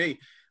heavyweight like me.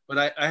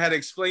 But I had to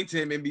explain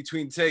to him in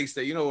between takes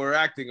that we're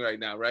acting right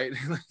now, right?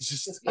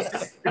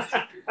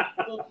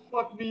 Don't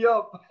fuck me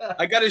up.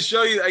 I got to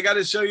show you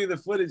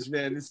the footage,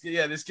 man.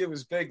 This kid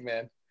was big,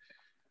 man.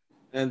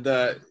 And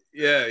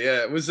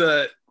it was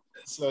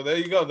so there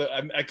you go.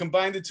 I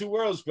combined the two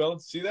worlds, Bill.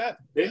 See that?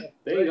 Yeah,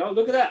 there you go.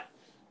 Look at that.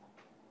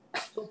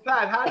 So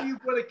Pat, how do you,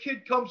 when a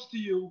kid comes to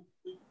you,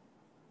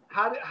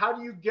 how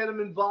do you get him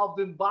involved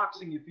in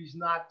boxing if he's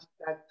not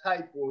that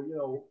type, or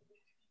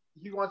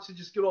he wants to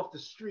just get off the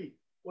street?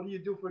 What do you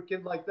do for a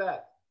kid like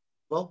that?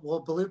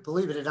 Well,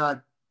 believe it or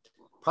not,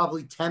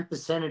 probably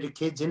 10% of the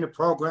kids in the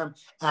program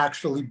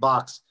actually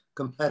box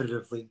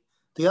competitively.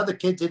 The other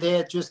kids are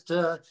there just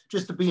to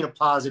be in a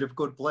positive,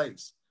 good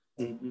place.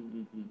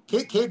 Mm-hmm.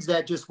 Kids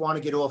that just want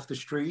to get off the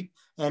street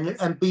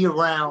and be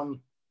around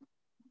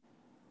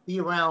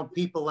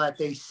people that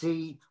they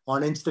see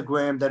on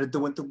Instagram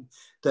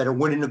that are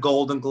winning the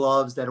Golden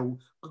Gloves, that are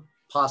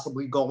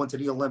possibly going to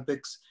the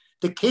Olympics.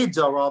 the kids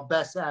are our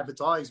best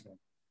advertisement.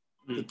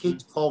 The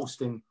kids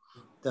posting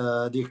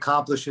the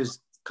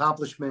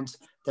accomplishments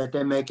that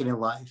they're making in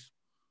life.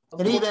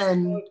 And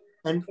even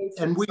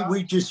and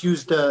we just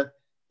use the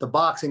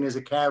boxing as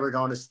a carrot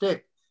on a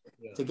stick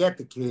to get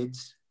the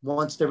kids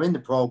once they're in the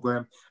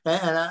program.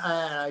 And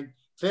I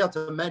failed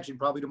to mention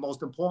probably the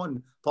most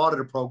important part of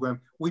the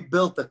program. We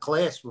built the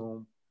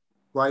classroom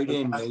right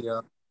in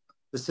the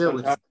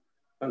facility,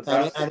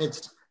 and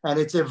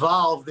it's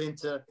evolved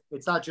into,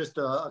 it's not just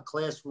a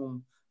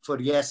classroom for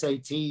the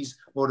SATs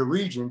or the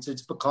regents.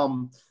 It's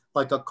become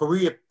like a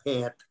career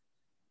path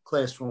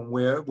classroom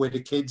where the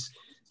kids,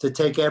 to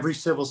take every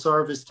civil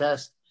service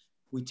test,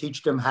 we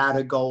teach them how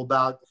to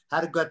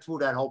get through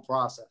that whole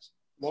process.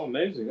 Well,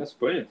 amazing. That's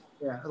brilliant.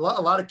 Yeah, a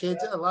lot of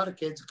kids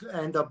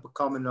end up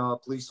becoming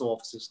police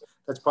officers.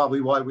 That's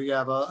probably why we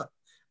have a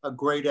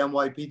great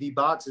NYPD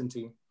boxing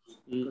team,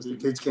 because the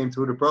kids came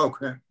through the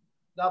program.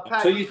 Now,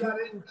 Pat, So you got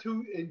it in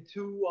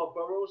two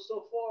boroughs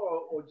so far,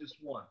 or just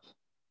one?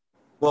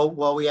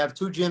 Well, we have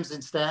 2 gyms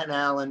in Staten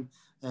Island,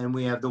 and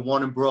we have the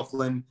one in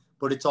Brooklyn.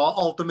 But it's our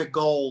ultimate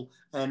goal.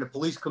 And the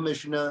police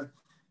commissioner,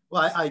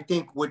 well, I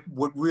think with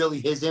really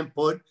his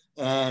input,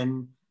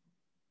 and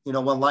you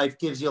know, when life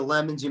gives you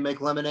lemons, you make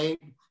lemonade.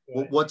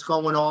 Right. What's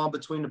going on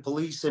between the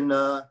police and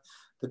the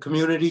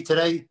community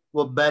today?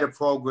 What better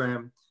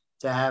program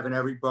to have in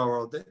every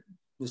borough,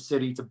 the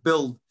city, to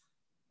build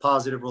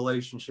positive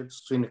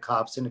relationships between the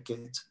cops and the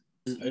kids.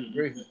 I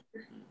agree.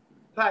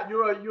 Pat,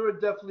 you're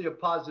definitely a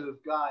positive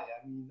guy.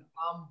 I mean,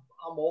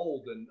 I'm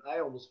old and I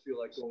almost feel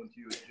like going to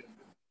your gym.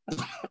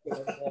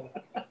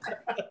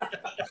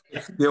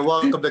 You're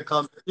welcome to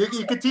come. You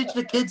can teach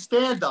the kids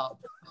stand up.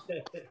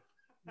 You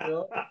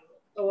know,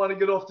 I want to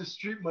get off the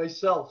street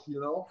myself, you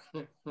know.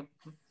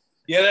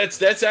 Yeah,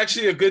 that's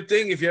actually a good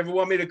thing. If you ever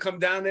want me to come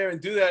down there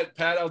and do that,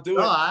 Pat, I'll do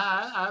it.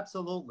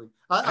 Absolutely.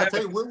 I'll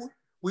tell you,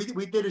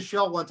 we did a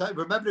show one time.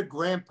 Remember the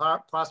Grand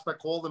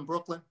Prospect Hall in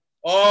Brooklyn?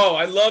 Oh,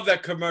 I love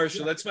that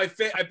commercial. That's my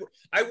favorite.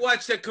 I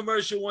watch that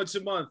commercial once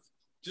a month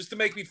just to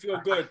make me feel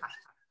good.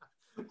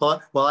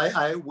 But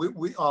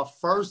our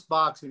first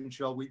boxing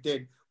show we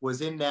did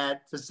was in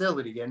that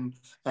facility, and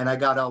I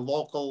got a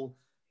local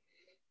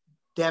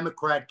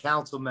Democrat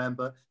council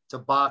member to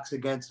box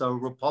against a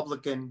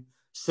Republican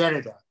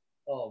senator.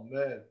 Oh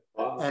man!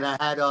 Wow. And I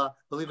had,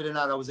 believe it or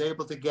not, I was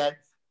able to get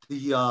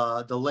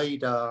the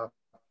late the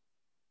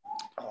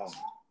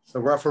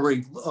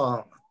referee.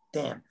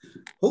 Damn,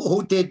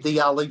 who did the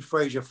Ali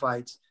Frazier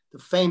fights? The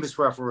famous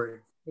referee.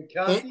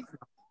 McCarthy?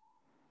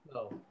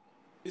 No.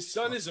 His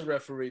son is a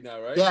referee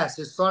now, right? Yes,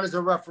 his son is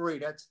a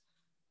referee.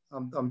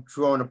 I'm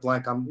drawing a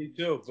blank. Me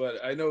too, but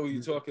I know who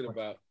you're talking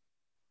about.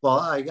 Well,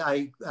 I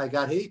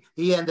got he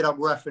ended up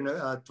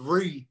reffing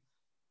 3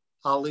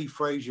 Ali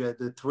Frazier,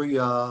 the 3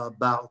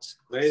 bouts.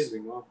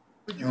 Amazing, wow.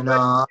 And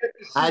I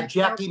had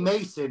Jackie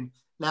Mason.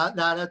 Now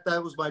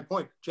that was my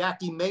point.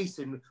 Jackie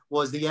Mason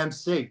was the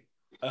MC.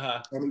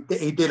 Uh-huh. And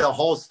he did a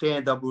whole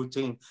stand-up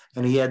routine,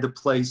 and he had the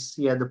place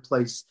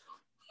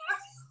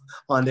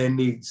on their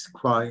knees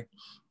crying.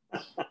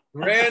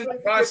 Grand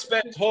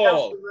Prospect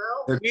Hall.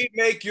 We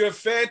make your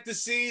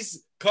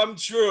fantasies come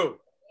true.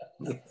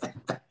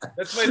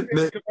 That's my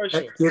favorite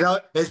commercial. You know,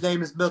 his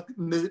name is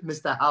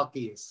Mr.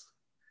 Halkias.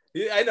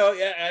 Yeah, I know.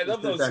 Yeah, I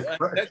love those.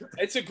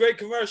 It's a great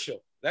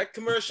commercial. That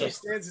commercial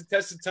stands the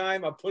test of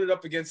time. I'll put it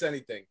up against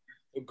anything.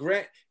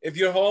 If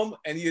you're home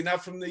and you're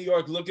not from New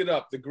York, look it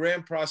up. The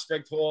Grand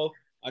Prospect Hall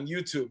on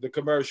YouTube, the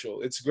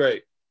commercial. It's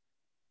great.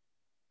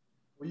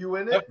 Were you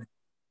in it?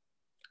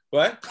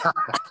 What?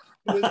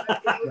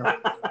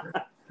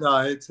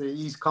 No,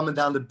 he's coming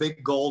down the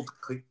big gold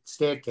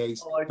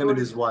staircase. Him and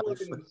his wife.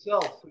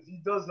 Himself, because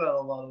he does that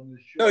a lot on this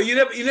show. No, you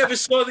never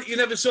saw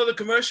the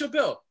commercial,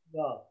 Bill?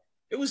 No.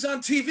 It was on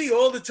TV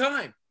all the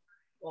time.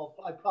 Well,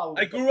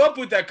 I grew up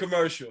with that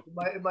commercial.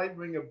 It might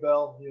ring a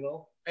bell, you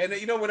know. And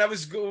you know, when I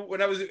was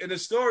in a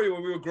story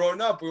when we were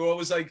growing up, we were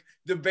always like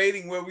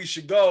debating where we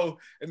should go,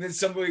 and then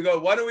somebody would go,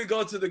 "Why don't we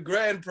go to the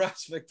Grand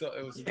Prospect?"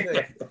 It was a thing.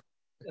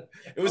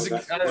 It was. We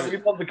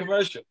love the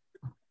commercial.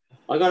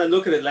 I'm gonna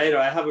look at it later.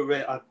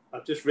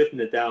 I've just written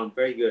it down.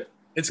 Very good.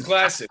 It's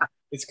classic.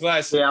 It's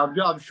classic. Yeah,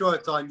 I'm sure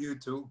it's on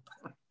YouTube.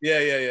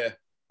 Yeah.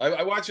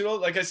 I watch it all.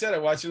 Like I said, I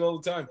watch it all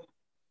the time.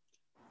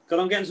 God,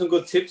 I'm getting some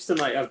good tips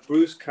tonight. I have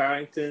Bruce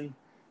Carrington,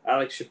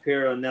 Alex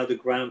Shapiro, and now the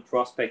Grand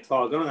Prospect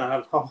Hall. I'm gonna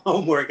have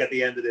homework at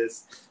the end of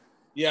this.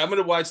 Yeah, I'm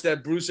gonna watch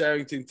that Bruce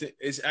Arrington.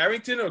 Is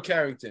Arrington or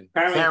Carrington?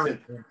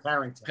 Carrington.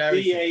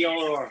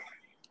 C-A-R-R.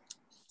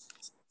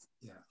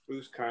 Yeah.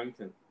 Bruce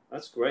Carrington.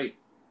 That's great.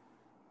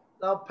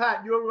 Now,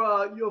 Pat,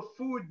 your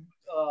food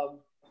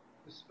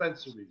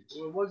dispensary.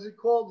 What is it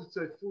called? It's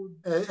a food.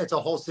 It's a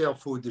wholesale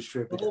food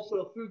distributor. A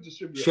wholesale food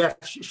distributor.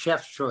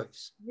 Chef's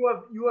choice.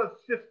 You have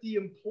 50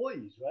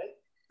 employees, right?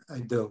 I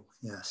do.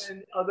 Yes.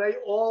 And are they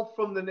all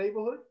from the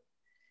neighborhood?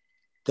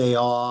 They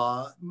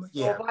are.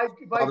 Yeah. So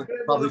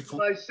if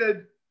I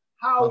said,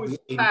 "How is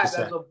Pat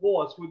 80%. as a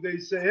boss?" Would they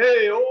say,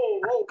 "Hey,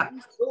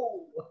 he's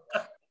cool"?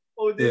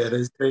 Yeah,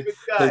 they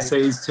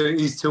say he's too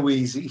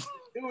easy.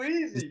 Too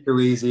easy. He's too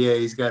easy. Yeah,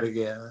 he's got to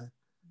get.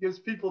 Gives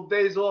people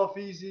days off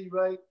easy,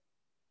 right?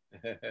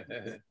 Yeah.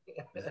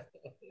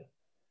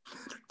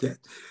 It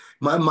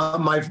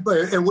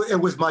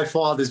was my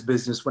father's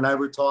business. When I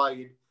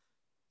retired,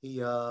 he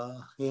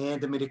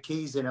handed me the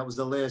keys, and that was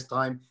the last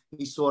time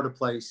he saw the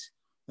place.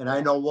 And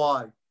I know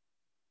why,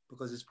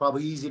 because it's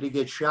probably easy to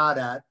get shot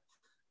at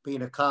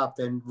being a cop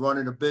than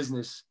running a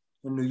business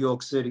in New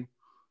York City.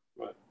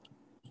 Right.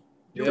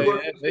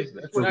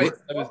 That's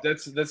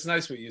nice. That's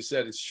nice what you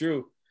said. It's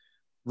true.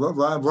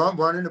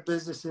 Running a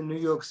business in New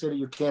York City,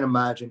 you can't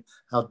imagine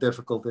how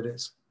difficult it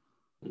is.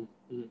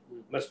 Mm-hmm.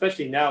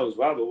 Especially now as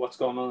well, with what's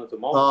going on at the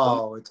moment.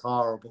 Oh, it's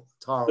horrible.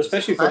 It's horrible.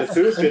 Especially for the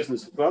food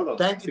business as well,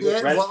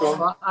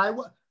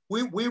 though.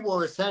 We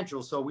were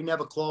essential, so we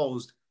never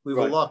closed. We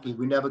were Right. lucky.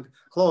 We never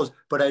closed.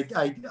 But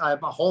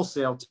I'm a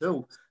wholesale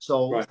too.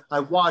 So right. I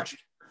watched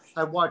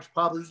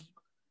probably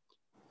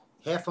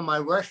half of my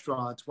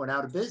restaurants went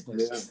out of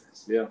business.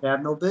 Yeah. They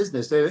have no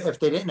business. If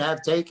they didn't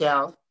have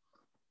takeout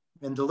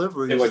and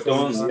delivery, They were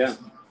done. Yeah.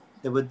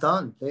 They were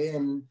done.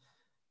 And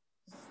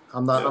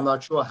I'm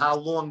not sure how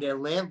long their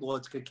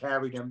landlords could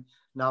carry them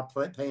not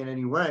paying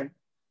any rent.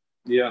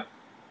 Yeah,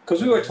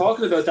 because we were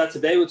talking about that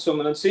today with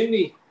someone, and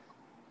seemingly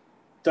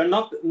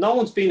no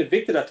one's being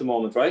evicted at the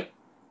moment, right?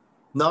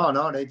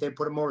 No, they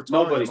put a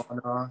moratorium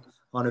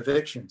on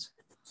evictions.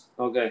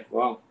 Okay,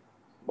 wow.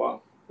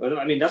 Well,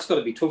 I mean, that's got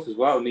to be tough as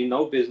well. I mean,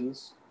 no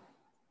business,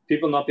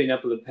 people not being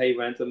able to pay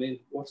rent. I mean,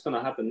 what's going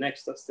to happen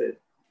next? It's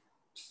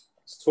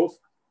tough.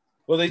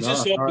 Well, they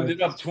just opened it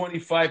up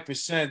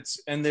 25%,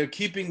 and they're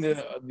keeping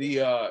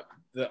the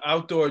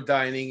outdoor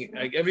dining.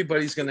 Like,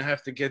 everybody's going to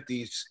have to get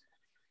these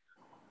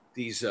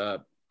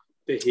the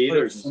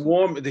heaters.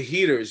 The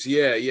heaters.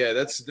 Yeah.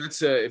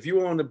 That's if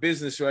you own a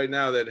business right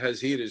now that has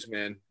heaters,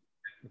 man,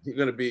 you're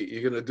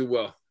gonna do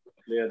well.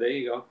 Yeah, there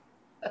you go.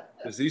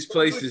 Because these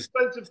places it's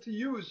expensive to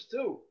use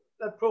too.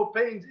 That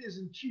propane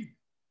isn't cheap.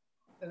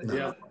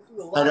 Yeah,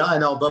 I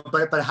know,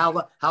 but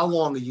how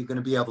long are you going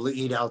to be able to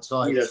eat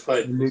outside in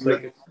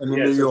the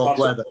New York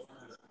weather?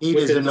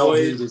 Heaters and no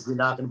heaters, you're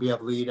not going to be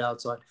able to eat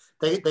outside.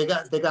 They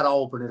got to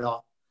open it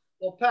up.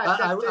 Well,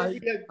 Pat, I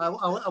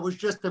was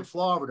just in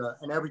Florida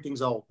and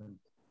everything's open.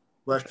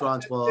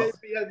 Restaurants were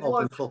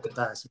open full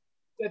capacity.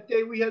 That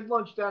day we had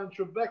lunch down in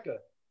Tribeca.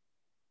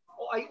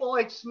 All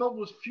I smelled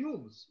was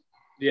fumes.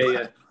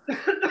 Yeah.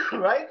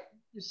 Right?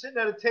 You're sitting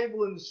at a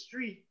table in the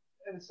street,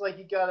 and it's like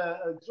you got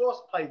an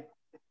exhaust pipe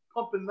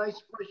pumping nice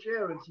fresh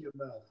air into your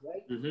mouth,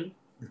 right?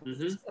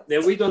 Yeah,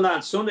 we done that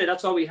on Sunday.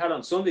 That's all we had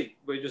on Sunday.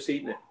 We were just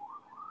eating it.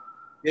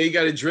 Yeah, you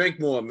got to drink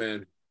more,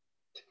 man.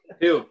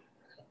 Bill?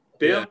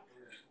 Yeah.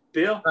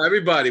 Bill?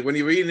 Everybody, when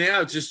you're eating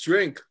out, just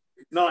drink.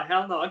 No,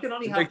 hell no. I can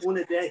only have one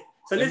a day.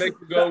 So it makes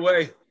it go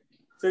away.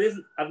 So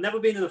listen, I've never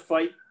been in a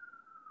fight.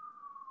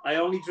 I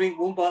only drink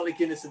one bottle of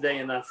Guinness a day,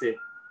 and that's it.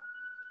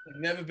 You've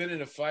never been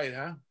in a fight,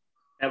 huh?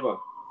 Ever.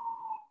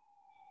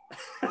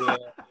 Yeah.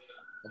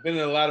 I've been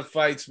in a lot of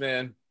fights,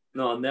 man.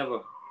 No,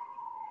 never.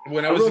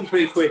 When I was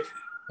pretty quick.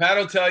 Pat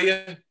will tell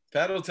you.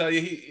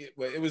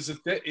 It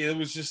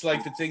was just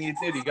like the thing he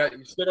did.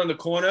 You stood on the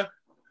corner.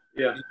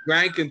 Yeah. He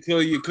drank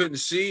until you couldn't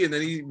see, and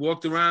then he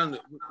walked around.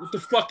 What the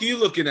fuck are you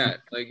looking at?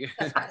 Like,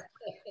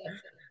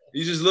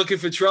 he's just looking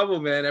for trouble,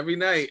 man, every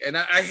night. And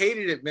I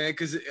hated it, man,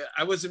 because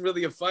I wasn't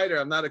really a fighter.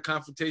 I'm not a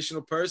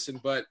confrontational person,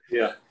 but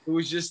yeah, it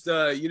was just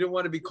you didn't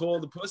want to be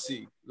called a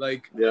pussy.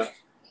 Like, yeah,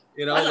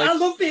 you know. I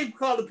love being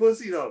called a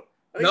pussy, though.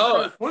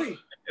 No, it's funny.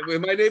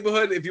 In my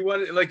neighborhood, if you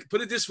want to, like, put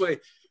it this way,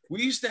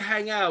 we used to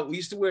hang out. We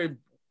used to wear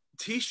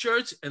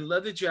T-shirts and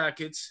leather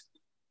jackets.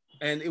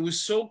 And it was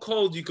so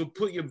cold, you could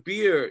put your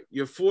beer,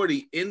 your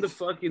 40, in the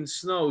fucking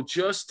snow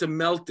just to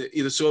melt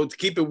it, so to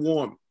keep it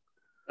warm.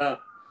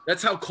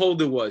 That's how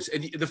cold it was.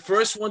 And the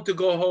first one to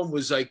go home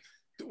was like,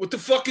 what the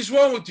fuck is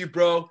wrong with you,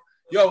 bro?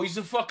 Yo, he's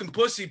a fucking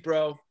pussy,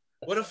 bro.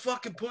 What a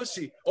fucking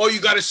pussy. Oh, you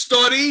got to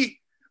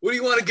study? What do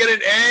you want to get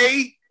an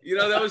A? You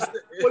know, that was...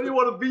 What, do you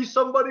want to be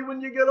somebody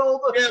when you get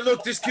older? Yeah,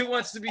 look, this kid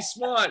wants to be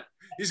smart.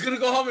 He's going to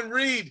go home and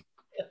read.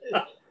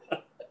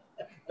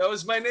 That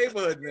was my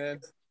neighborhood, man.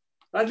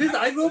 I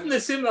grew up in a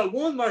similar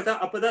one, but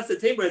that's the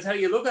thing. But it's how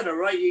you look at it,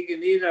 right? You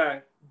can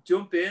either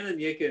jump in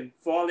and you can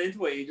fall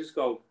into it. You just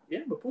go, yeah,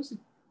 I'm a pussy.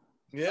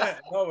 Yeah,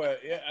 no,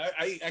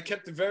 I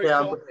kept it very.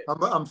 Yeah,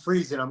 I'm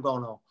freezing. I'm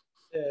going home.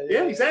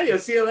 Yeah, exactly. I'll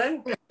see you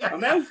later.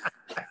 I'm out.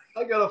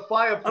 I got a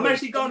fireplace. I'm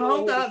actually going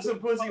home to have some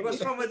pussy.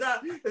 What's wrong with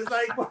that? It's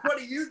like, what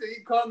do you do?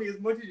 You call me as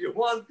much as you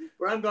want,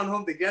 but I'm going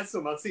home to get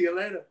some. I'll see you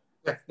later.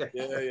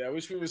 Yeah. I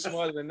wish we were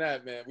smarter than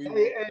that, man. And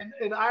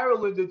in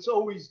Ireland, it's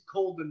always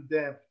cold and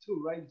damp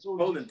too, right? It's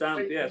always cold and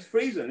damp. Yeah, it's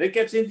freezing. It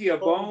gets into your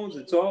bones.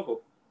 It's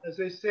awful. As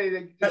they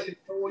say,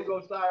 no one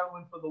goes to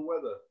Ireland for the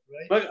weather,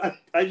 right? But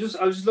I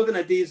was just looking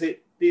at these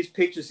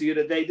pictures the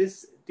other day.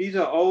 These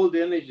are old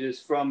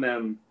images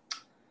from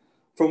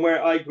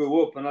where I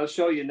grew up, and I'll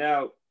show you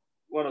now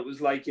what it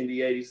was like in the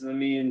 80s. I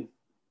mean,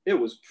 it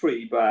was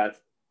pretty bad.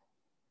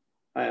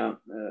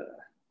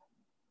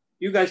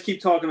 You guys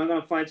keep talking. I'm going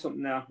to find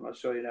something now. I'll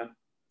show you now.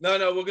 No,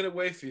 we're going to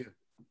wait for you.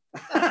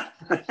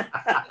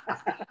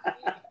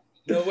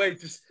 No, wait.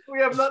 Just We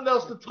have nothing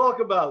else to talk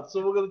about,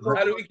 so we're going to talk.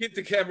 how do we keep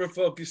the camera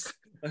focused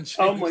on James?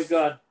 Oh my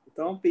God!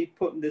 Don't be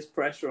putting this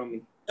pressure on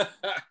me.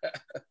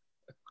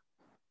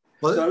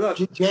 Well, So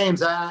look,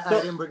 James, I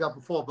didn't bring up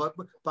before, but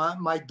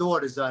my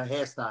daughter's a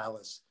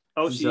hairstylist.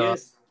 oh, she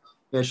is.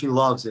 Yeah, she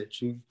loves it.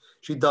 She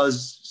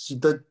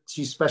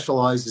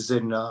specializes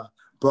in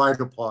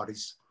bridal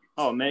parties.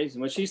 Oh,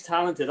 amazing. Well, she's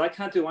talented. I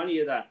can't do any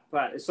of that.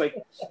 But it's like,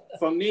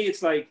 for me,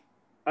 it's like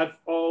I've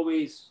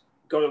always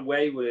got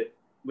away with it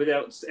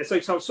without. It's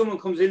like, so if someone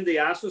comes in, they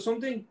ask for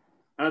something,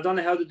 and I don't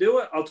know how to do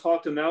it, I'll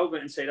talk to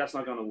Melvin and say that's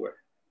not going to work.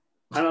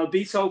 And I'll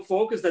be so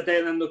focused that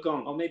they'll end up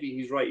going, oh, maybe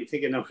he's right. You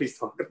think I know what he's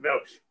talking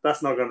about.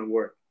 That's not going to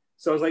work.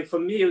 So it's like, for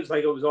me, it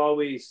was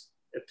always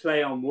a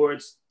play on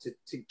words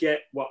to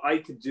get what I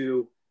could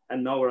do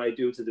and know what I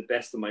do to the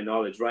best of my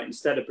knowledge, right?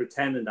 Instead of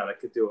pretending that I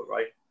could do it,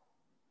 right?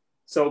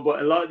 So,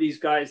 but a lot of these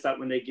guys that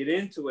when they get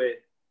into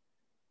it,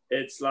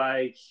 it's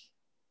like,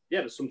 yeah,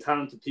 there's some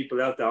talented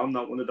people out there. I'm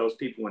not one of those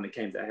people when it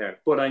came to hair,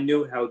 but I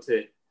knew how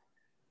to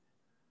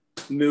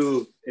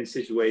move in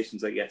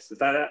situations, I guess.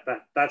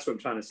 That's what I'm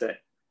trying to say.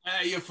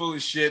 Ah, you're full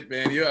of shit,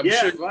 man. I'm sure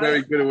you're right.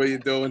 very good at what you're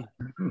doing.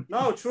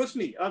 No, trust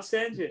me, I'll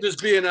send you.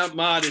 Just being up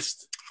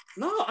modest.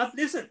 No,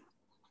 listen.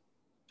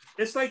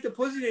 It's like the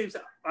positives.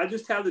 I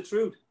just tell the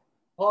truth.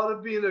 Part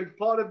of being a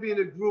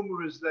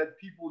groomer is that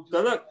people just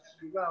So look,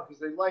 you around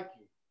because they like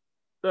you.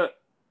 Look.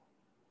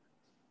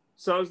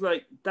 So I was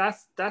like,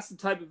 that's the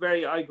type of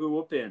area I grew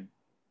up in,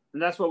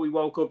 and that's what we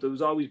woke up. There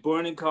was always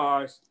burning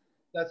cars.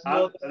 That's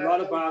a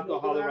lot of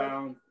alcohol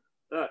around.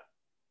 Look.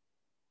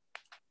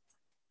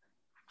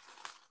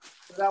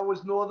 That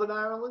was Northern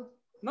Ireland?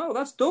 No,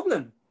 that's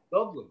Dublin.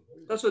 Dublin.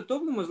 That's what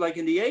Dublin was like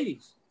in the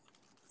 80s.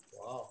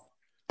 Wow.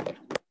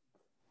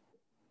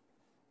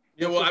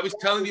 Yeah, well, I was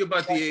telling you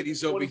about the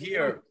 80s over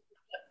here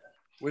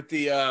with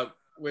the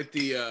braid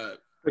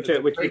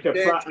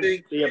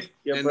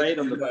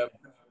on the back.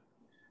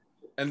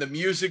 And the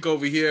music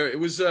over here. It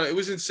was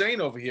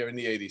insane over here in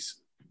the 80s.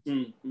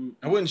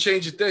 I wouldn't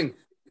change a thing.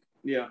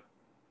 Yeah.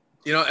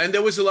 You know, and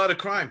there was a lot of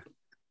crime.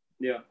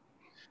 Yeah.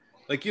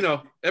 Like, you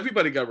know,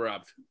 everybody got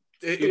robbed.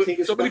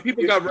 So many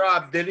people got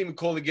robbed, they didn't even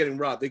call it getting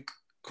robbed. They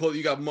called it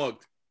you got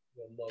mugged.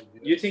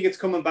 You think it's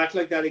coming back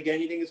like that again?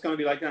 You think it's going to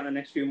be like that in the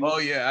next few months? Oh,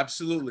 yeah,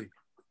 absolutely.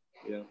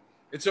 Yeah.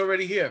 It's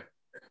already here.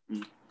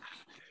 You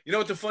know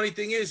what the funny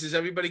thing is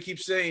everybody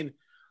keeps saying,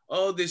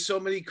 oh, there's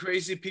so many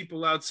crazy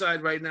people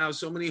outside right now,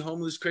 so many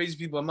homeless, crazy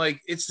people. I'm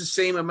like, it's the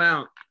same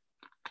amount.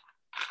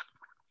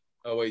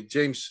 Oh, wait,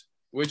 James.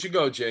 Where'd you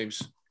go,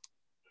 James?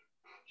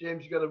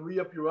 James, you got to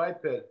re-up your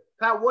iPad.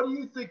 Pat, what do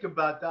you think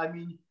about that? I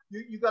mean,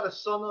 you got a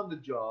son on the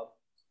job.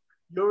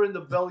 You're in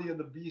the belly of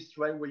the beast,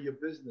 right, where your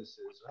business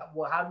is.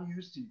 Well, how do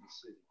you see the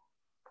city?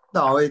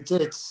 No,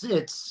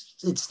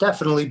 it's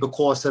definitely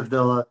because of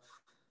the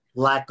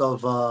lack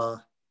of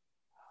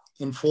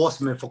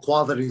enforcement for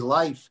quality of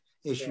life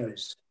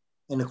issues.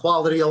 Right. And the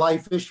quality of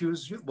life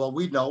issues, well,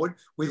 we know it,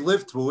 we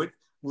live through it,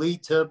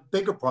 lead to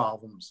bigger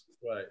problems.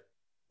 Right.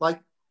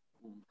 Like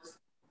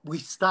we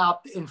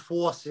stopped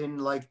enforcing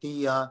like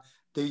the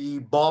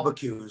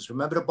barbecues.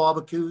 Remember the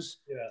barbecues?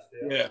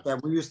 Yeah.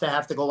 That we used to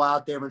have to go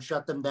out there and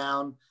shut them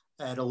down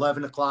at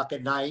 11 o'clock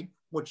at night,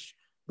 which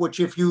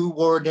if you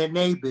were their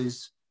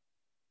neighbors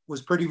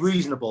was pretty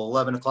reasonable,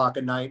 11 o'clock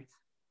at night.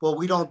 Well,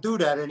 we don't do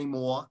that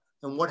anymore.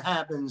 And what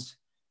happens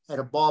at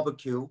a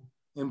barbecue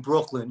in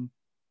Brooklyn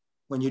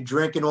when you're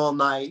drinking all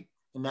night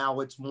and now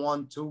it's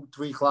 1, 2,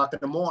 3 o'clock in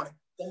the morning?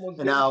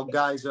 And now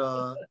guys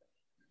are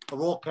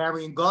all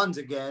carrying guns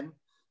again.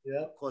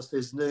 Yeah, because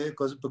there's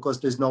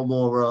no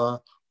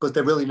more because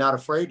they're really not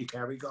afraid to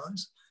carry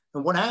guns.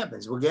 And what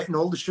happens? We're getting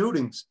all the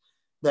shootings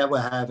that we're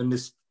having.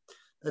 That's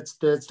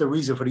the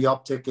reason for the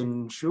uptick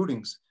in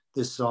shootings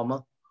this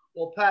summer.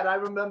 Well, Pat, I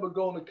remember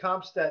going to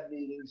CompStat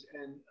meetings,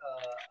 and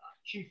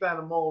Chief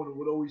Anamone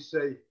would always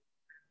say,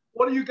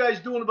 "What are you guys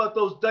doing about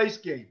those dice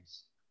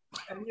games?"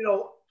 And you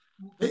know,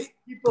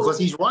 people, because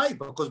he's right.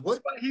 Because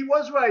what he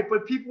was right,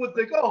 but people would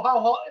think,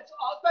 "Oh,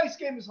 dice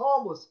game is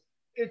harmless."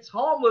 It's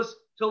harmless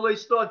till they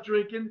start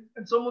drinking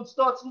and someone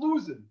starts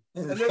losing.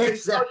 And then they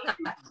start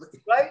shooting,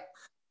 right?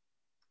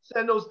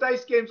 And those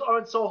dice games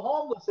aren't so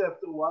harmless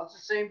after a while. It's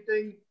the same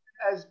thing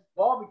as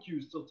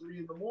barbecues till 3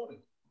 in the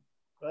morning,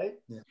 right?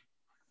 Yeah.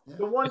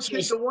 The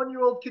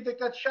 1-year-old kid that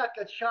got shot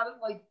at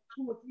like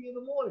 2 or 3 in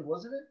the morning,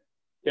 wasn't it?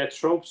 Yeah,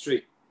 Trope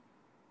Street.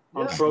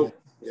 On Trope.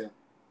 Yeah.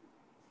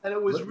 And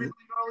it was really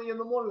early in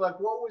the morning. Like,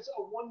 what was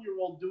a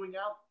 1-year-old doing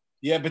out?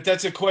 Yeah, but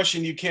that's a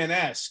question you can't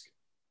ask.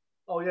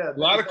 Oh, yeah. A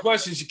lot of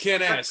questions you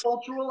can't ask.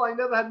 Cultural. I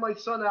never had my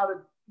son out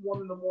at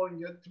 1 in the morning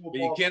yet to a But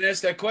you can't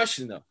ask that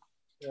question, though.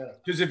 Yeah.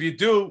 Because if you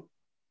do,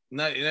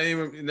 now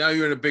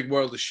you're in a big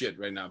world of shit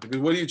right now. Because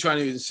what are you trying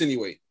to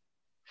insinuate?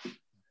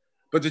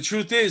 But the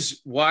truth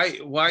is, why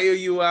are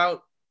you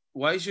out?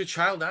 Why is your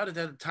child out at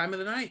that time of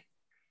the night?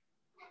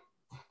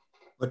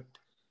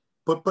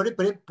 But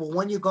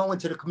when you go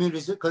into the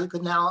communities, because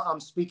now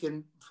I'm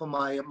speaking for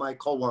my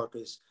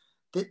coworkers,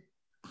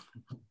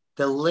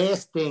 the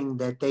last thing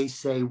that they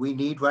say we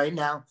need right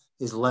now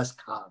is less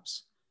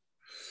cops.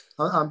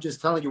 I'm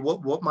just telling you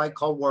what my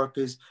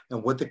coworkers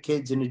and what the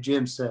kids in the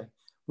gym say.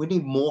 We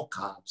need more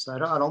cops. I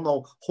don't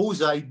know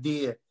whose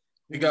idea,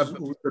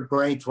 who's the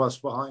brain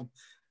trust behind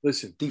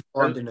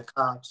defunding the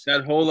cops.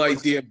 That whole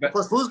idea.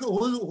 Because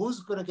who's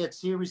going to get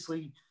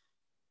seriously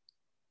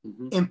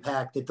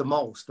impacted the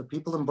most? The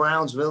people in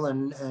Brownsville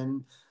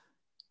and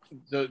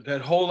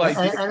that whole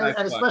idea.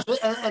 And especially,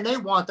 and they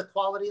want the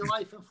quality of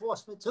life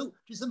enforcement too.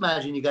 Just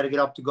imagine you got to get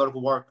up to go to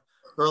work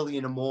early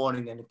in the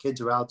morning and the kids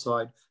are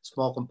outside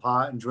smoking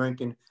pot and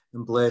drinking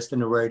and blasting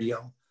the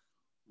radio.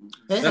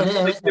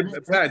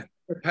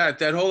 Pat,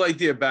 that whole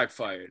idea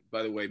backfired,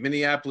 by the way.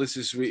 Minneapolis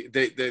is,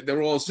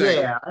 they're all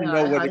saying,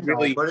 what it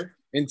really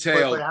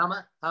entailed.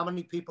 But how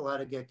many people had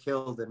to get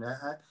killed in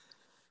that?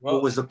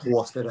 What was the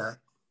cost of that?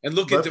 And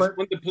look at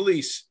Defund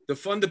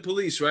the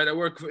Police, right? I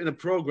work in a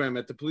program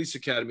at the police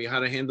academy,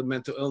 how to handle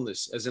mental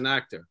illness as an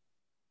actor.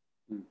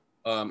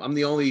 I'm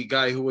the only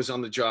guy who was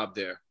on the job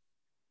there.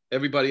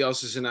 Everybody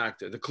else is an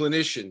actor. The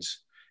clinicians,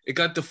 it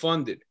got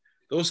defunded.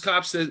 Those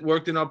cops that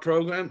worked in our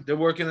program, they're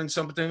working on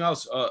something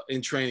else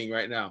in training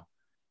right now.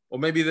 Or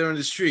maybe they're in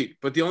the street.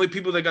 But the only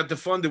people that got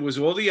defunded was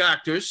all the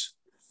actors,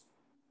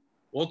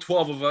 all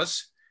 12 of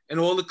us, and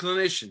all the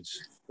clinicians,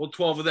 all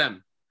 12 of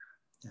them.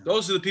 Yeah.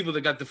 Those are the people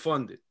that got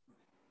defunded.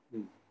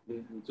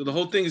 So the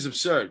whole thing is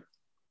absurd.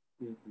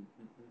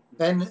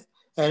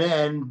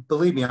 And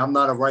believe me, I'm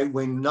not a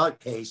right-wing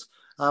nutcase.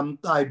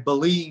 I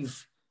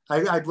believe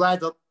I'd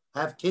rather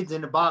have kids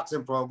in the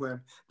boxing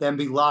program than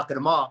be locking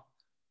them up.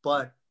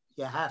 But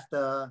there has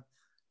to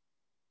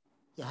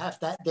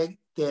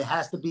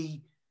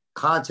be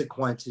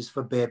consequences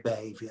for bad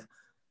behavior,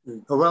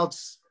 or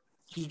else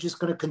you're just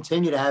going to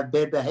continue to have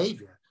bad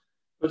behavior.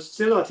 But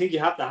still, I think you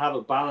have to have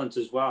a balance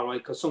as well, right?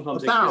 Because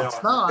sometimes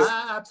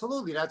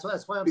absolutely. That's why I'm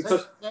saying.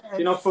 Because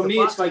for me,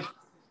 it's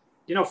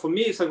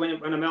like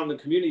when I'm out in the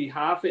community,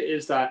 half it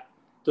is that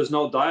there's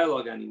no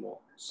dialogue anymore.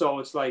 So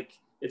it's like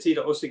it's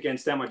either us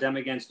against them or them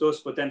against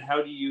us. But then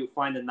how do you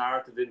find a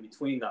narrative in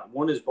between that?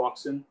 One is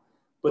boxing,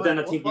 but then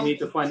I think you need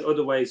to find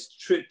other ways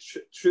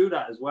through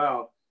that as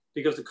well,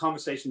 because the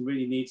conversation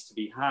really needs to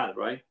be had,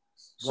 right?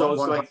 So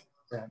it's like,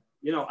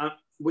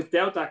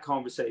 without that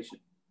conversation,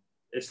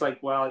 it's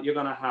like, well, you're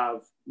going to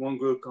have one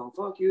group going,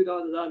 fuck you, da,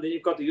 da, da. Then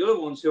you've got the other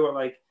ones who are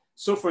like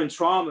suffering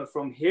trauma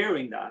from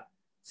hearing that.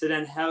 So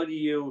then how do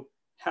you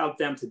help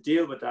them to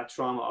deal with that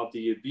trauma of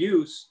the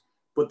abuse?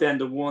 But then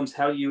the ones,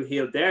 how do you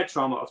heal their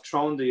trauma of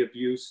throwing the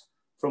abuse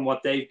from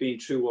what they've been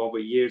through over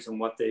years and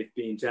what they've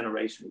been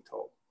generationally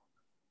told?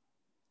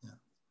 Yeah.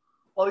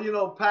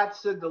 Well, Pat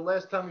said the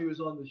last time he was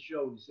on the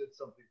show, he said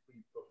something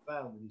pretty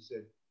profound. And he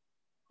said,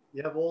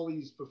 you have all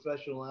these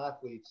professional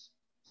athletes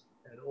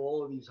and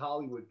all of these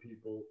Hollywood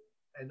people,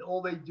 and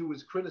all they do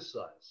is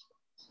criticize.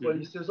 But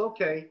he says,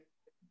 okay,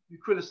 you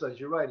criticize,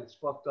 you're right, it's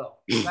fucked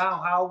up.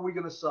 Now, how are we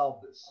going to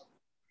solve this?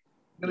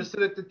 You're going to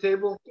sit at the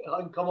table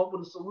and come up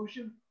with a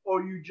solution? Or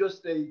are you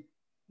just a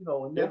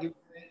negative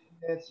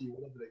Nancy,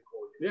 whatever they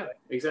call you? Yeah, right?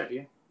 Exactly.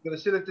 Yeah. You're going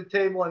to sit at the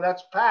table, and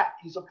that's Pat.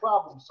 He's a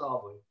problem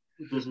solver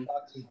with this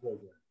boxing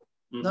program.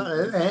 No,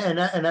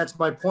 and that's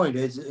my point,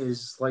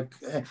 is like,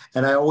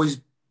 and I always,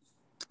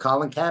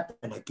 Colin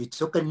Kaepernick, you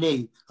took a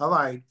knee. All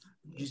right.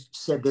 You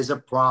said there's a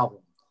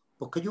problem,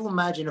 but could you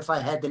imagine if I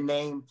had the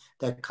name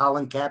that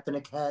Colin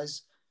Kaepernick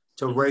has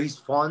to raise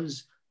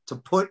funds to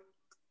put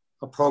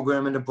a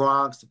program in the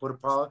Bronx, to put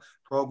a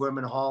program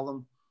in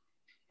Harlem?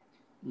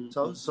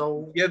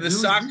 So yeah,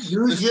 use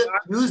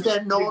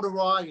that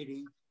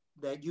notoriety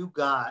that you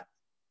got,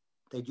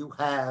 that you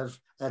have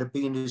out of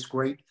being this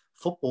great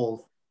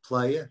football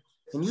player,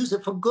 and use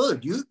it for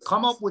good. You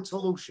come up with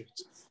solutions.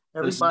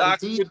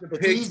 Everybody,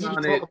 it's easy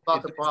to talk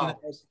about the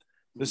problems.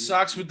 The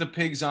socks with the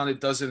pigs on it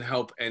doesn't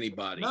help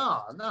anybody.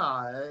 No.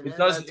 It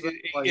doesn't.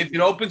 If it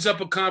opens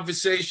up a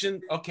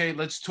conversation, okay,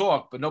 let's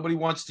talk. But nobody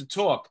wants to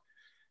talk.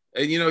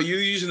 And you're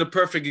using a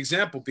perfect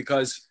example,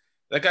 because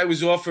that guy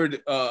was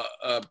offered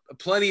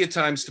plenty of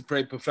times to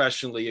play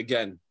professionally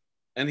again,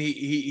 and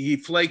he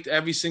flaked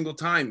every single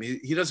time.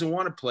 He doesn't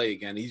want to play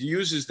again. He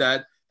uses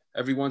that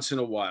every once in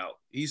a while.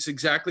 He's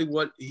exactly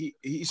what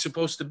he's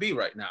supposed to be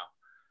right now,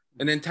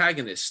 an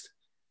antagonist.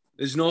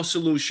 There's no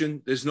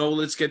solution. There's no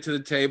let's get to the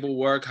table,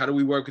 work. How do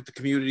we work with the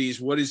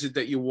communities? What is it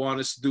that you want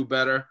us to do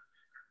better?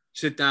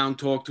 Sit down,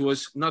 talk to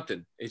us.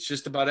 Nothing. It's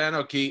just about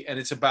anarchy, and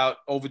it's about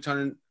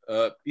overturning,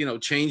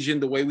 changing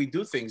the way we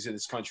do things in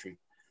this country.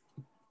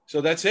 So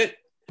that's it.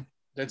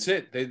 That's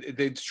it.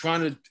 They're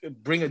trying to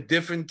bring a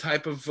different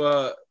type of.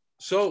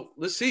 So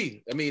let's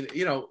see. I mean,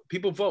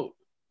 people vote,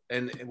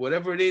 and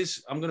whatever it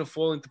is, I'm going to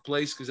fall into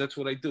place because that's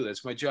what I do.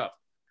 That's my job.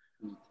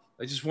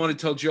 I just want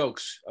to tell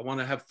jokes. I want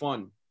to have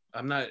fun.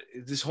 I'm not.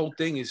 This whole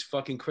thing is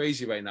fucking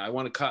crazy right now. I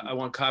want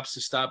cops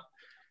to stop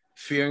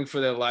fearing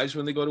for their lives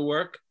when they go to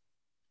work.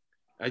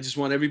 I just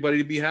want everybody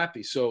to be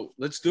happy. So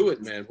let's do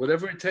it, man.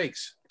 Whatever it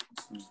takes.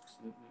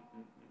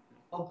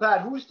 Oh,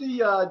 Pat, who's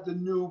the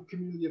new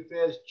community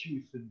affairs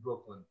chief in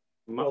Brooklyn?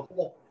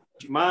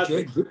 Jeff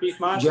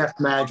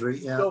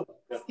Madry. Yeah. So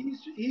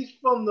he's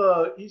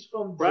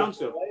from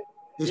Brownsville.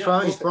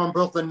 Right? He's from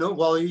Brooklyn.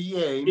 Well,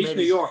 yeah, he's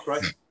New York,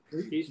 right?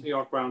 East New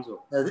York,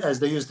 Brownsville. As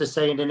they used to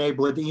say in the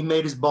neighborhood, he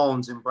made his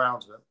bones in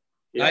Brownsville.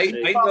 Yeah, I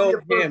Probably know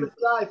a perfect him.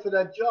 guy for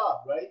that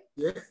job, right?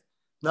 Yeah.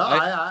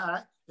 No,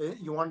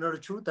 you want to know the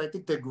truth? I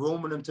think they're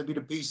grooming him to be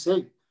the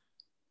PC.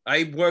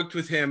 I worked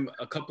with him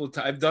a couple of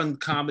times. I've done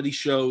comedy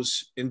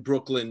shows in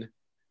Brooklyn,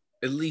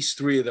 at least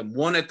 3 of them.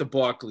 One at the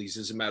Barclays,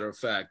 as a matter of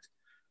fact,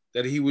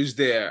 that he was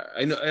there.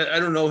 I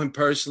don't know him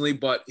personally,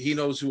 but he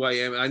knows who I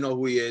am. I know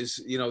who he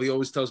is. You know, he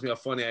always tells me how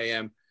funny I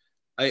am.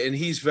 And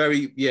he's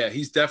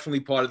he's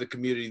definitely part of the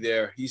community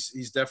there.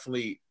 He's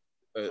definitely.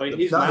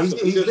 He's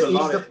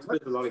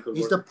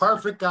the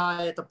perfect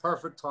guy at the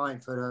perfect time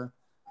for the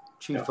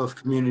chief of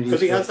community.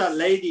 Because he has that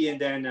lady in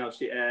there now,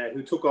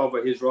 who took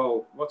over his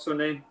role. What's her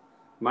name?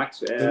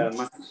 Max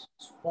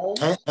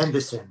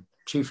Henderson,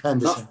 Chief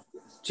Henderson.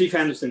 No, Chief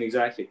Henderson,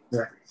 exactly.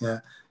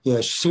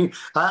 Yeah. She,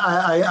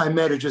 I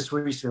met her just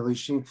recently.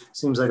 She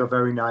seems like a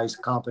very nice,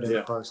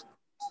 competent person.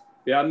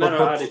 Yeah, I met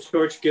her at a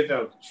church give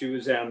out. She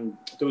was there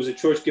was a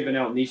church giving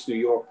out in East New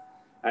York,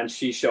 and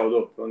she showed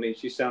up. I mean,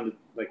 she sounded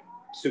like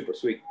super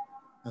sweet.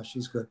 Oh,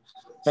 she's good.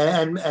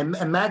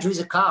 And Madry's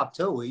a cop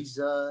too. He's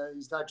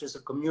not just a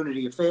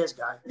community affairs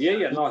guy. He's in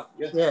the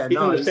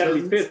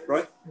 75th,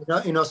 right?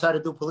 He knows how to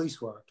do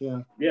police work.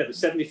 Yeah, the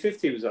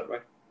 75th he was at,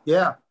 right?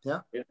 Yeah,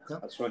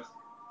 that's right.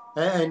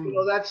 And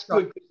that's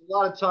good, because a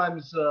lot of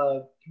times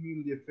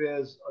community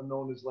affairs are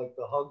known as like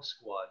the hug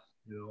squad,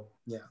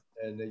 Yeah.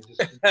 And they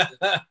just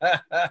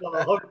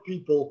hug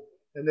people,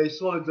 and they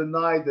sort of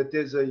deny that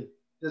there's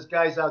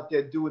guys out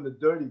there doing the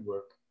dirty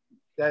work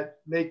that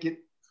make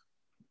it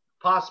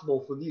possible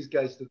for these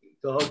guys to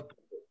hug people.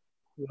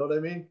 You know what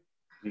I mean?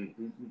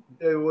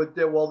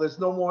 Mm-hmm. Well, there's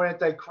no more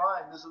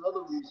anti-crime. There's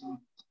another reason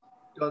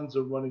guns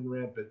are running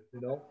rampant,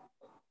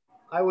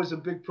 I was a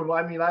big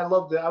I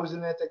loved it. I was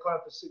in anti-crime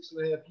for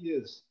 6.5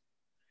 years.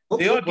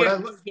 They all get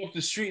off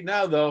the street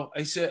now, though.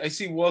 I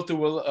see Walter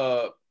will.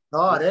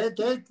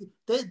 They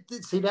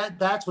see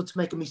that's what's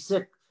making me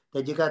sick.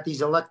 That you got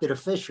these elected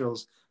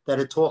officials that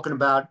are talking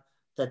about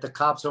that the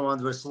cops are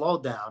under a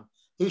slowdown.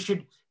 He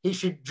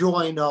should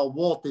join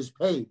Walter's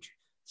page.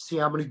 See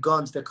how many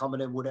guns they're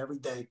coming in with every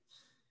day.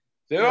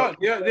 They're all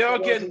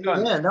getting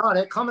guns. Yeah, no,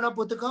 they're coming up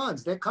with the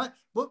guns.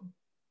 But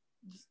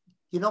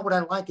you know what I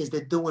like is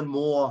they're doing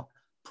more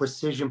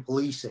precision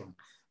policing.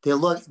 They're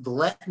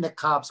letting the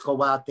cops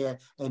go out there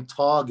and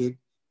target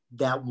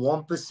that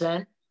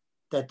 1%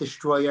 that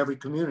destroy every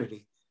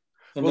community.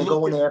 And they're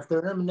going after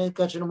them and they're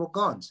catching them with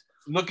guns.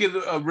 Look at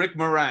Rick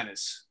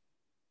Moranis,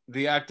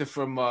 the actor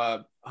from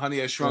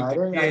Honey, I Shrunk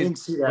the Kid. I didn't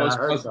see that. I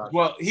heard that.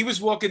 Well, he was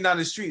walking down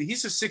the street.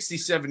 He's a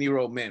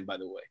 67-year-old man, by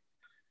the way.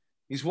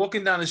 He's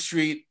walking down the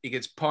street. He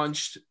gets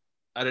punched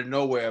out of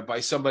nowhere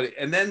by somebody.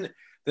 And then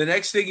the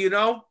next thing you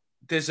know,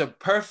 there's a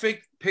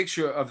perfect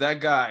picture of that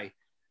guy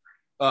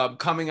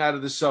coming out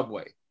of the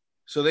subway.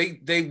 So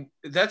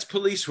that's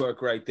police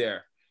work right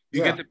there.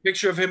 You get the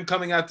picture of him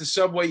coming out the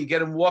subway. You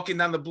get him walking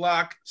down the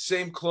block,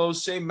 same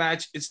clothes, same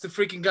match. It's the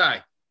freaking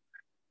guy.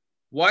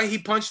 Why he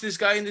punched this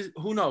guy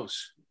who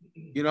knows?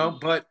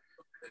 But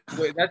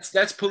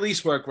that's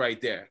police work right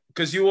there.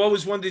 Because you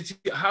always wondered,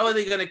 how are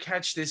they going to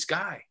catch this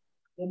guy?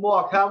 Well,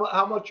 Mark,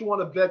 how much you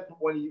want to bet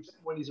when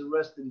he's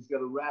arrested? He's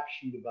got a rap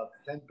sheet about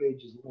 10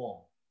 pages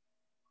long.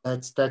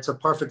 That's a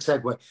perfect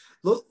segue.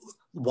 Look,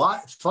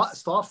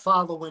 start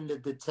following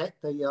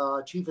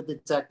the chief of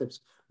detectives,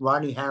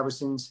 Ronnie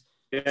Harrison's.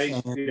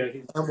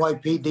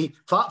 NYPD.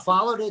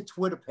 Follow their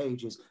Twitter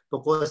pages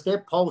because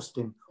they're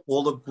posting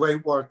all the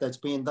great work that's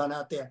being done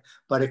out there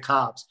by the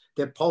cops.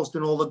 They're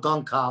posting all the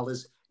gun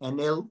collars, and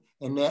they're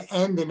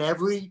ending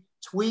every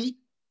tweet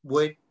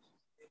with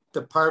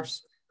the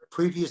perps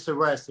previous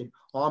arrested,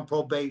 on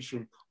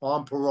probation,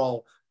 on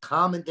parole,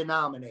 common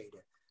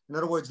denominator. In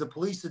other words, the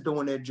police are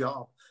doing their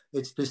job.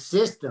 It's the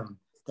system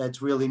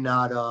that's really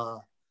not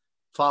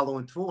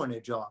following through on their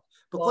job.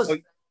 Because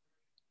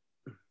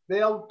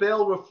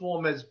bail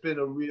reform has been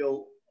a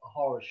real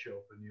horror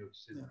show for New York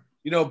City.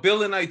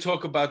 Bill and I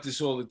talk about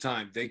this all the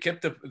time. They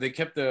kept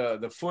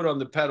the foot on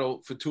the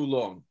pedal for too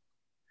long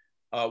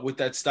with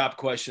that stop,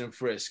 question, and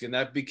frisk, and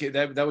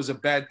that was a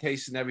bad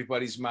taste in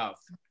everybody's mouth.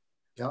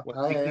 Yeah,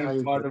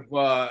 part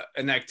of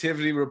an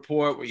activity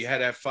report where you had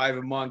to have 5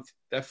 a month.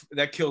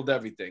 That killed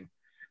everything,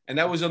 and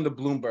that was under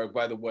Bloomberg,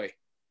 by the way.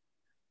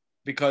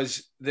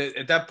 Because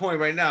at that point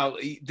right now,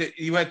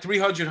 you had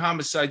 300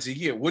 homicides a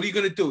year. What are you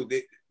going to do?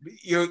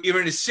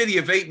 You're in a city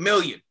of 8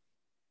 million.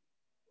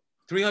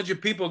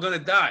 300 people are going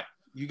to die.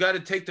 You got to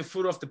take the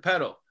foot off the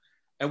pedal.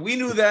 And we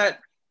knew that,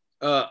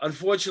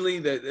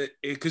 unfortunately,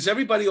 because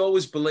everybody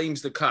always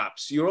blames the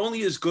cops. You're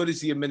only as good as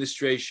the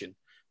administration.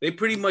 They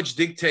pretty much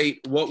dictate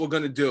what we're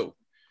going to do.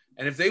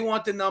 And if they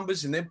want the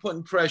numbers and they're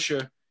putting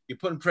pressure, you're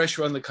putting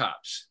pressure on the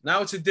cops.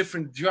 Now it's a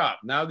different job.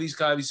 Now these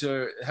guys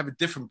have a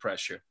different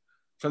pressure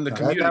from the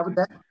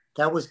community.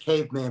 That was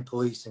caveman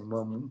policing.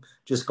 When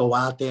just go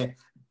out there,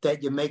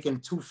 that you're making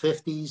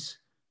 250s.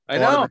 I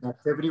know.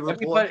 Activity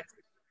report.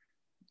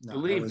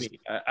 Believe me,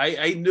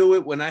 I knew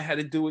it when I had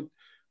to do it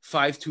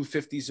 5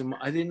 250s a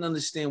month. I didn't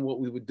understand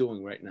what we were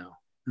doing right now.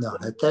 No,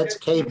 that's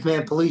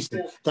caveman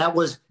policing. That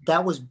was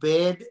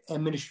bad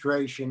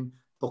administration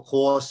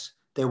because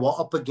they were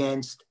up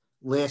against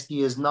last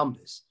year's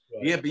numbers.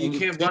 Yeah, but you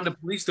can't run the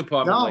police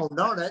department.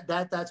 No,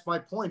 that's my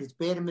point. It's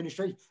bad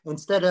administration.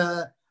 Instead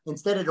of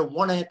the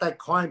one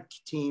anti-crime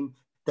team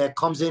that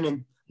comes in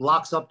and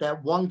locks up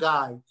that one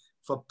guy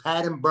for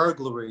pattern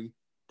burglary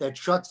that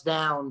shuts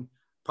down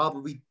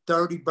probably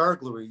 30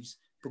 burglaries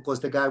because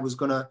the guy was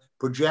going to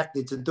project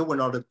it to do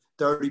another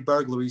 30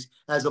 burglaries,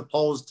 as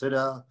opposed to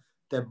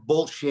the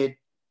bullshit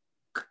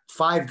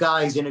 5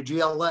 guys in a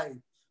GLA.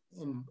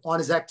 And on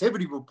his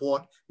activity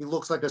report, he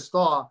looks like a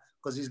star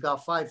because he's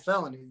got 5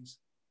 felonies.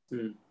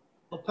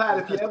 Well, Pat,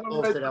 if you ever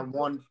read that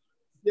one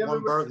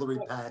burglary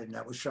pattern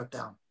that was shut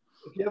down.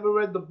 If you ever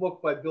read the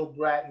book by Bill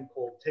Bratton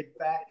called Take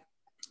Back,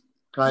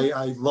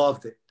 I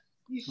loved it.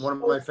 One of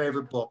my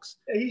favorite books.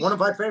 One of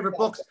my favorite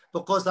books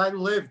because I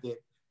lived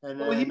it. And,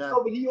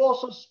 but he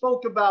also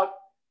spoke about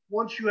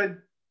once you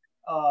had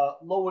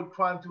lowered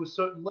crime to a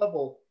certain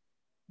level,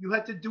 you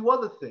had to do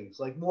other things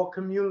like more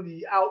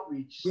community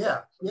outreach.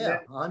 Yeah,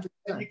 100%.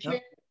 And you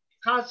can't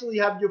constantly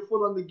have your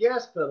foot on the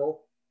gas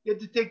pedal. You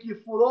had to take your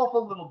foot off a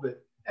little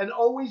bit and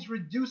always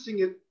reducing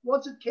it.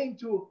 Once it came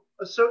to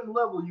a certain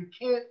level, you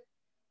can't,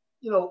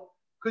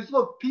 because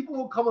look, people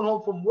were coming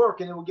home from work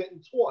and they were getting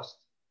tossed.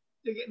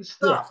 They're getting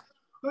stopped.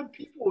 Yeah. Good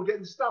people were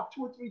getting stopped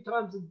 2 or 3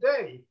 times a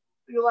day.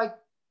 And you're like,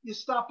 you're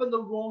stopping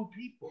the wrong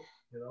people,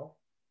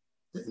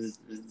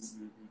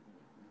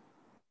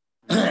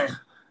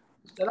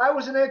 And I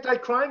was an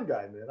anti-crime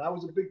guy, man. I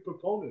was a big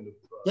proponent of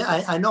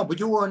Yeah, I know, but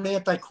you were an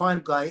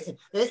anti-crime guy.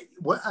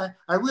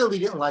 I really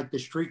didn't like the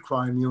street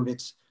crime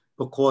units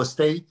because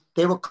they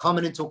were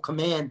coming into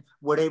command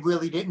where they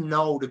really didn't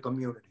know the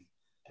community.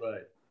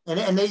 Right.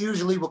 And they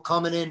usually were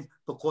coming in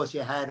because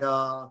you had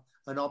an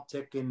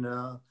uptick in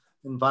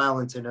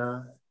violence in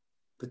a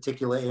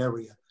particular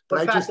area. But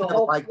I just the never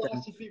whole liked them.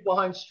 philosophy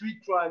behind street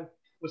crime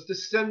was to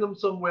send them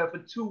somewhere for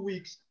 2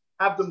 weeks,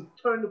 have them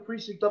turn the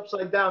precinct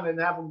upside down, and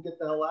have them get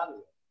the hell out of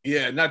there.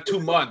 Yeah, not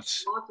 2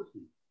 months.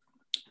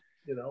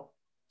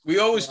 We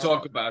always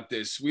talk about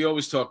this.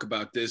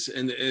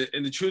 And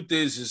the truth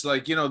is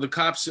like, the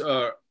cops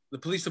are, the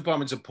police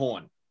department's a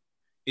pawn.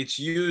 It's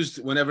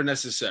used whenever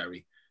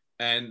necessary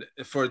and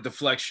for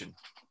deflection.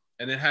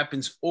 And it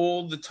happens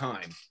all the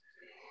time.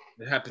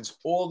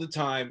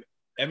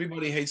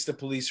 Everybody hates the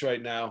police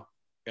right now.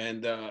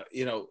 And,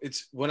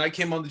 it's when I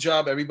came on the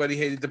job, everybody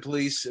hated the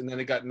police. And then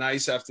it got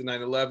nice after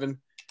 9/11.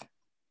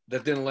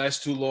 That didn't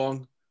last too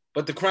long.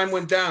 But the crime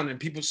went down and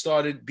people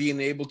started being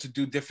able to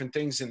do different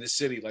things in the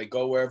city, like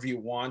go wherever you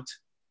want.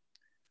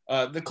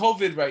 The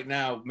COVID right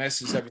now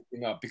messes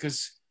everything up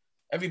because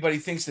everybody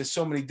thinks there's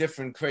so many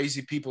different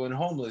crazy people and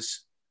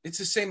homeless. It's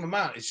the same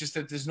amount. It's just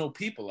that there's no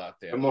people out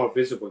there. They're more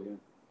visible,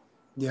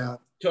 Yeah.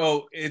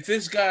 So if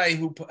this guy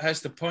who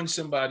has to punch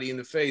somebody in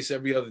the face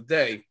every other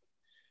day,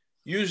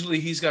 usually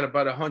he's got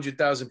about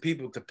 100,000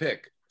 people to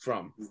pick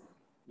from.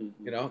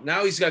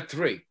 Now he's got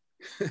 3.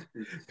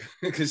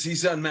 Because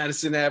he's on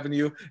Madison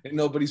Avenue and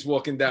nobody's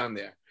walking down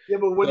there. Yeah,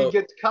 but when he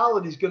gets to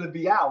college, he's going to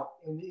be out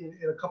in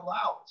a couple of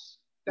hours.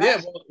 Yeah.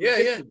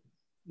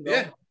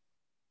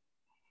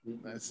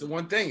 That's the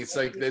one thing. It's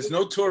like there's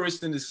no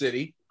tourist in the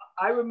city.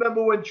 I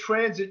remember when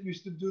transit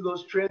used to do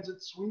those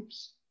transit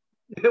sweeps.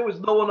 There was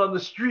no one on the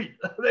street.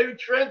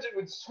 Transit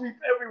would sweep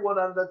everyone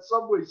out of that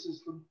subway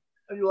system.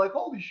 And you're like,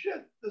 holy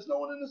shit, there's no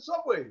one in the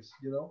subways,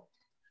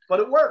 But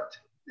it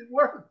worked.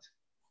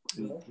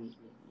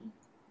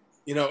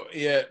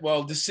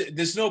 Well,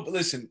 there's no,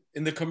 listen,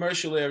 in the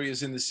commercial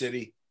areas in the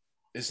city,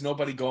 there's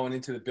nobody going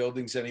into the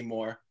buildings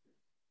anymore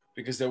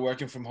because they're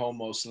working from home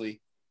mostly.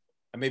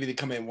 And maybe they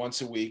come in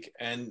once a week.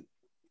 And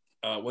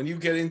when you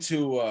get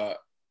into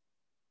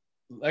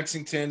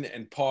Lexington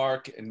and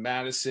Park and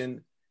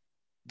Madison,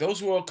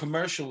 those were all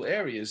commercial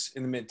areas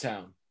in the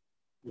Midtown.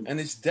 And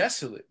it's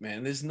desolate,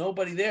 man. There's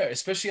nobody there,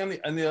 especially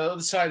on the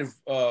other side of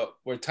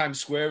where Times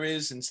Square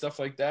is and stuff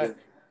like that.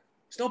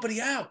 There's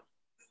nobody out.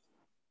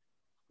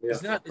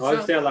 Yeah. I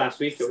was there last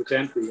week. It was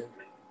empty.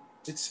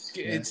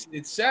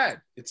 It's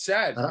sad. It's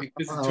sad. I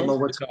don't know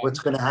what's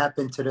going to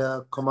happen to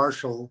the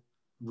commercial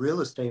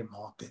real estate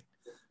market,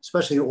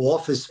 especially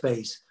office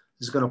space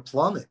is going to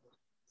plummet,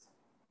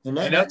 and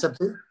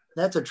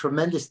that's a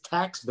tremendous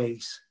tax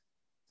base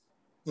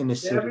in the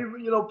city.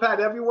 Pat,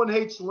 everyone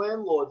hates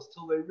landlords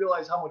till they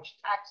realize how much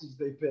taxes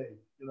they pay.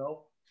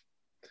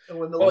 And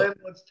when the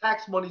landlord's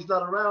tax money's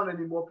not around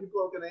anymore,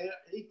 people are going to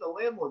hate the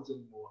landlords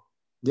anymore.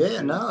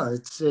 Yeah, no,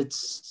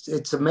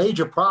 it's a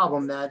major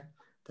problem that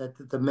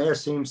the mayor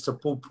seems to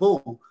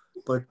poo-poo,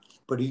 but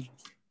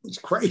he's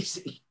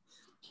crazy.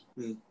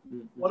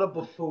 What a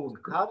buffoon!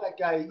 How that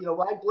guy?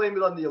 I blame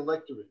it on the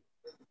electorate.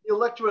 The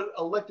electorate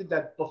elected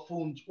that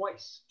buffoon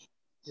twice.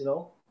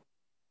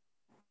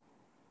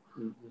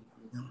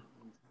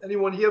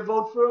 Anyone here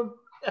vote for him?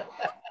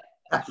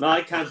 No,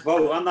 I can't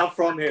vote. I'm not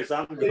from here, so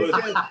I'm good.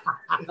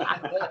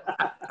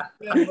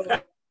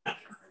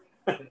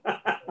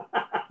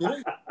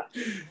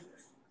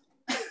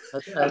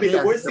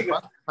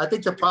 I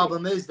think the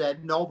problem is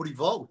that nobody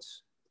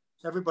votes.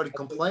 everybody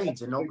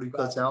complains and nobody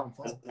goes out and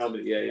votes.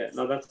 Yeah.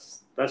 No,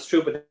 that's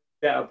true. But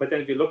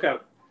then if you look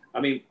at, I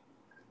mean,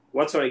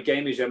 what sort of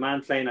game is your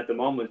man playing at the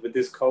moment with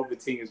this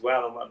COVID thing as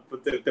well?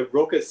 But the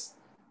ruckus,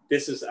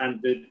 this is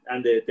and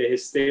the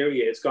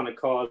hysteria it's going to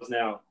cause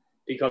now,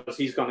 because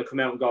he's going to come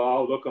out and go,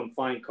 oh look, I'm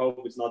fine,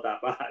 COVID's not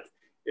that bad.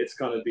 It's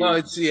going to be.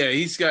 Well,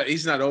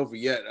 he's not over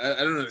yet. I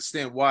don't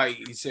understand why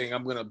he's saying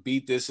I'm going to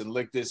beat this and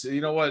lick this.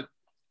 You know what?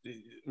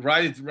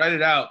 Write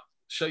it out.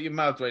 Shut your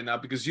mouth right now,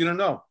 because you don't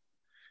know.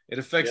 It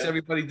affects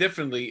everybody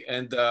differently,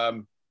 and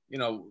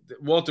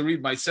Walter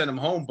Reed might send him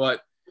home,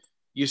 but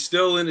you're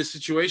still in a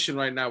situation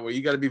right now where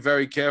you got to be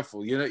very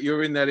careful.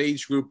 You're in that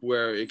age group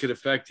where it could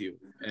affect you,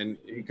 and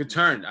it could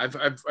turn.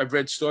 I've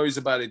read stories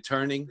about it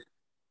turning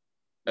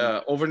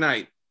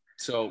overnight.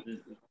 So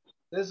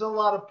there's a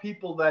lot of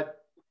people that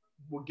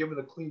were given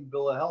a clean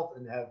bill of health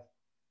and have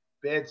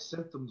bad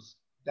symptoms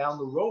down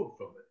the road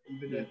from it,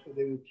 even after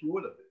they were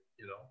cured of it.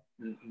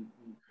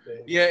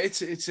 Yeah,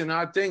 it's an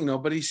odd thing.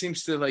 Nobody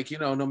seems to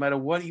no matter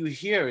what you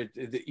hear,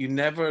 you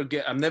never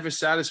get. I'm never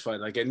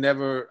satisfied. I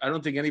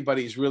don't think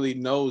anybody really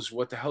knows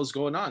what the hell's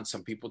going on.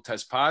 Some people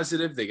test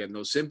positive, they get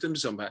no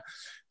symptoms.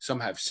 Some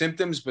have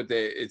symptoms, but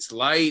it's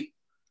light,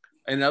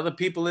 and other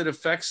people it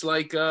affects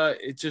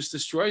it just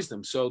destroys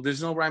them. So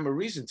there's no rhyme or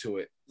reason to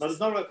it. No, there's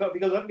no,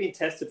 because I've been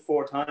tested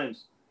 4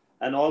 times,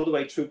 and all the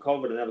way through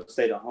COVID, I never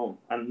stayed at home,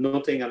 and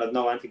nothing, and I've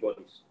no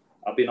antibodies.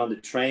 I've been on the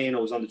train. I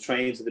was on the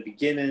trains at the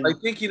beginning. I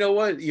think, you know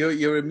what,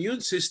 your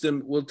immune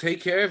system will take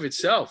care of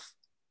itself.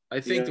 I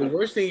think the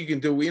worst thing you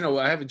can do,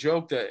 I have a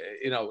joke that,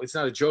 it's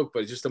not a joke,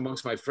 but just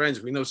amongst my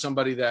friends, we know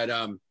somebody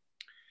that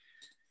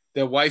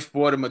their wife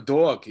bought him a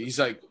dog. He's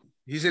in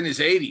his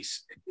 80s.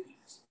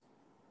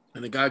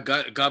 And the guy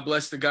God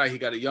bless the guy. He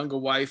got a younger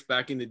wife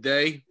back in the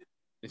day,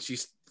 and she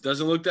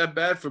doesn't look that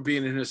bad for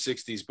being in her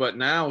 60s. But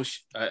now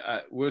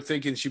we're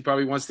thinking she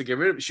probably wants to get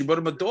rid of it. She bought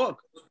him a dog.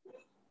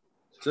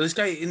 So this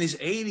guy in his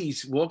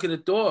 80s walking a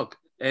dog,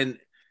 and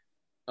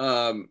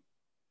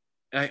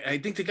I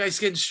think the guy's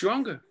getting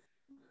stronger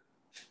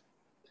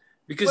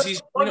because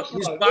his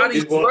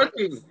body's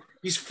working.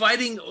 He's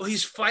fighting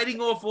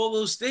off all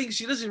those things.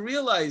 He doesn't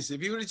realize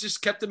if he would have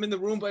just kept him in the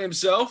room by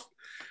himself,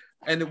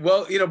 and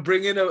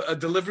bring in a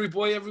delivery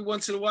boy every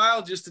once in a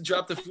while just to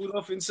drop the food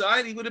off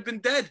inside, he would have been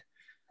dead.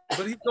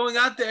 But he's going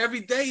out there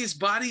every day. His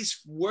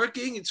body's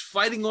working. It's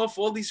fighting off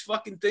all these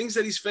fucking things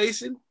that he's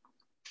facing.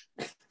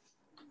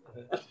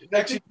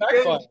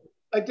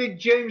 I think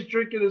James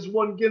drinking his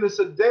 1 Guinness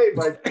a day.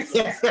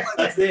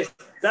 That's it.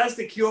 That's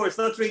the cure. It's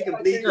not drinking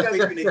bleach,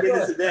 drinking a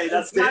Guinness a day.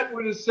 That's it.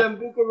 With his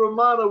Sambuca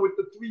Romano with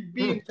the 3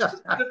 beans.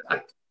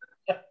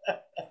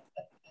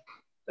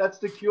 That's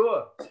the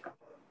cure.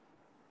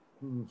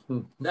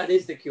 That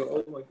is the cure.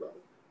 Oh my God.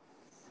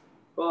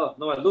 Oh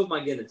no, I love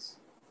my Guinness.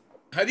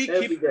 How do you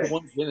keep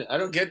 1 Guinness? I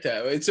don't get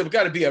that. It's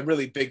got to be a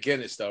really big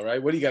Guinness, though,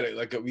 right? What do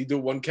you got? We do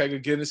 1 keg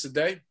of Guinness a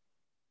day?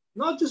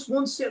 Not just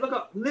one sip.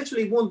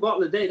 Literally 1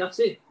 bottle a day. That's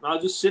it.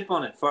 I'll just sip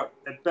on it for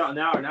about an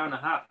hour and a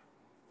half.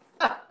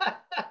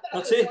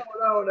 That's it. An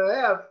hour and a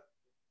half.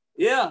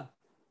 Yeah.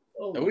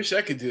 I wish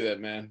I could do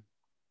that, man.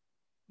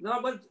 No,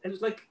 but it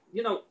was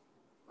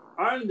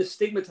Ireland is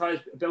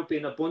stigmatized about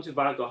being a bunch of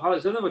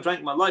alcoholics. I never drank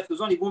in my life. There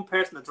was only one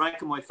person that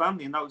drank in my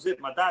family, and that was it.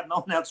 My dad.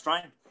 No one else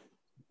drank.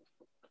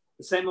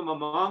 The same on my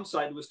mom's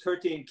side. There was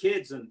 13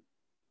 kids and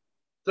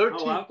 13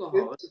 no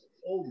alcohol. Kids?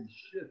 Holy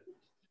shit.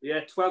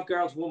 Yeah, 12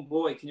 girls, 1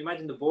 boy. Can you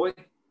imagine the boy?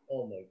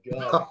 Oh my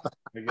God.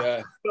 My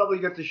God. Probably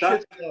got the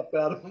shit slapped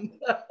out of him.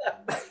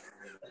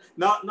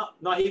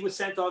 No, he was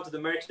sent off to the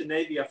Merchant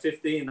Navy at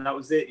 15, and that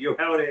was it.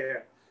 You're out of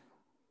here.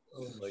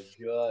 Oh my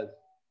God.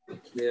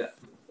 Yeah.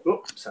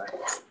 Oh, sorry.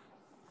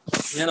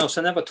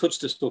 So I never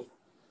touched this stuff.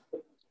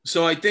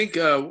 So I think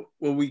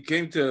what we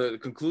came to the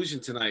conclusion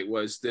tonight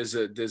was there's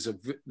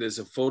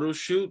a photo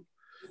shoot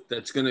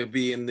that's going to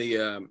be in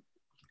the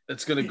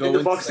that's going to go in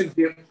the boxing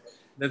gym.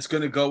 That's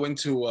going to go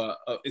into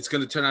it's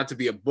going to turn out to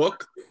be a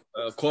book,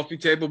 a coffee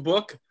table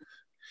book.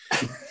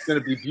 It's going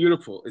to be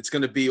beautiful. It's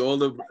going to be all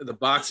the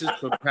boxes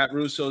from Pat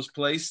Russo's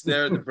place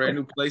there, the brand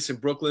new place in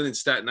Brooklyn in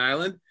Staten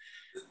Island.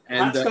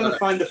 And Pat's going to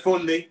find the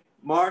funding.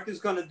 Mark is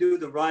going to do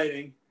the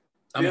writing.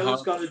 Bill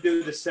is going to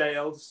do the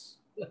sales.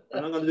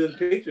 And I'm going to do the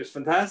pictures.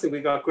 Fantastic.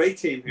 We got a great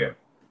team here.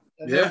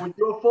 And then with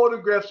your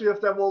photographs, you have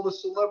to have all the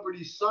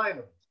celebrities sign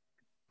them.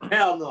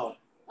 Hell no.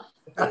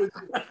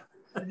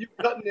 And you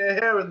cutting their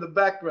hair in the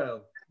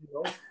background,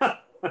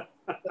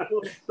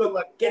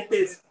 So get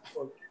this.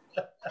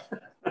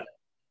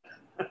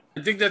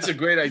 I think that's a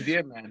great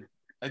idea, man.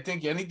 I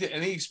think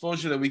any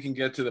exposure that we can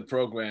get to the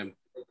program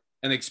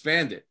and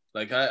expand it.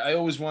 Like I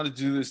always wanted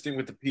to do this thing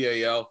with the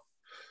PAL.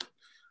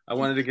 I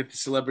wanted to get the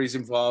celebrities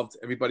involved.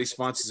 Everybody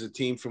sponsors a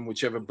team from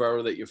whichever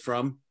borough that you're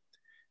from.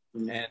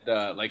 And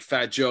like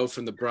Fat Joe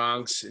from the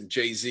Bronx and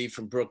Jay-Z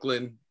from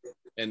Brooklyn.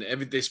 And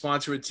they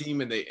sponsor a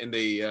team, and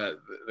the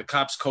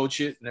cops coach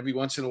it. And every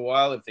once in a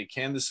while, if they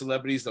can, the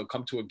celebrities, they'll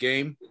come to a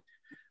game.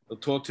 They'll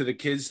talk to the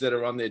kids that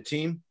are on their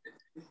team.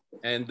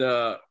 And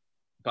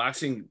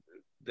boxing,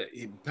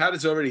 Pat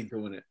is already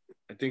doing it.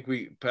 I think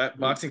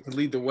boxing could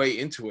lead the way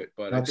into it,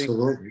 but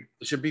Absolutely. I think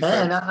it should be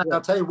fair. And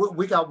I'll tell you,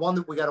 we got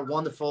a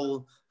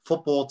wonderful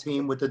football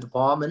team with the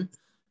department,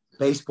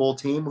 baseball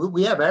team.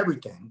 We have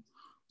everything,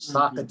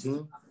 soccer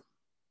team.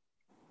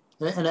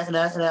 And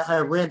I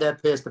ran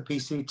that past the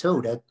PC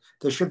too, that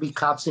there should be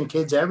cops and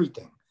kids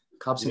everything.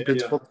 Cops and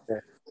kids football,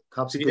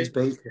 cops and kids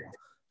baseball.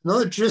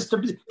 No, just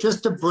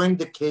to bring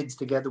the kids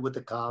together with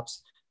the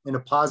cops in a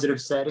positive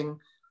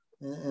setting.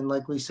 And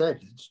like we said,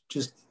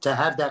 just to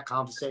have that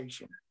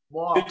conversation.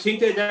 Wow. Do you think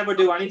they'd ever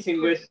do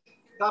anything with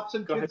cops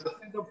and kids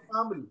stand-up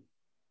comedy?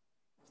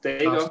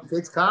 There you go.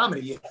 Kids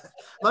comedy. Yeah.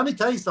 Let me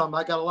tell you something.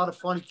 I got a lot of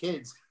funny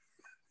kids.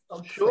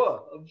 I'm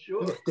sure.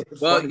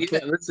 Well, yeah,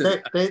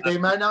 listen. They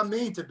might not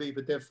mean to be,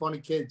 but they're funny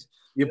kids.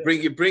 You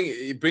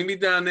bring me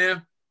down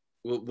there.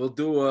 We'll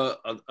do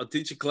I'll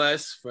teach a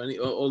class for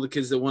all the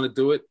kids that want to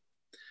do it.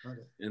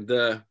 Okay.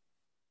 And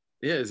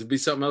it'll be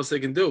something else they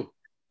can do.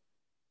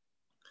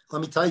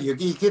 Let me tell you,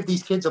 you give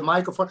these kids a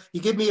microphone. You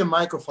give me a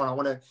microphone, I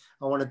want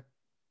to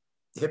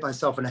hit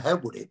myself in the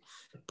head with it.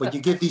 But you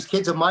give these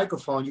kids a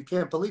microphone, you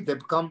can't believe they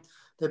become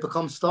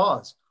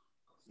stars.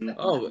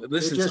 Oh,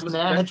 listen, they're just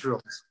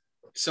naturals.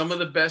 Some of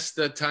the best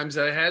times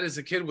I had as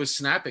a kid was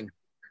snapping,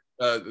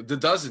 the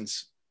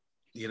dozens.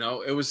 You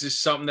know, it was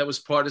just something that was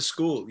part of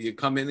school. You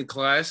come in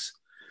class,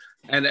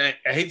 and I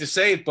hate to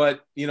say it,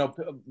 but you know,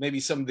 maybe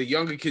some of the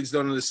younger kids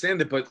don't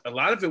understand it, but a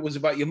lot of it was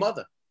about your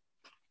mother.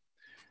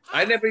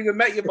 I never even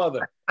met your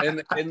mother,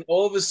 and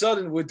all of a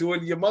sudden we're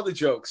doing your mother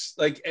jokes.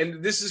 Like,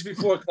 and this is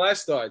before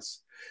class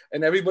starts,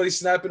 and everybody's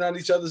snapping on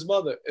each other's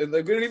mother, and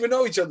like, we didn't even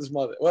know each other's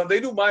mother. Well, they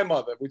knew my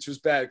mother, which was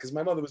bad because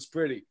my mother was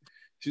pretty.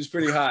 She was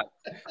pretty hot.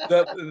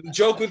 The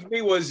joke with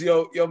me was,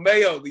 yo,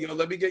 Mayo,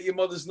 let me get your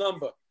mother's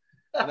number.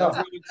 And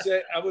I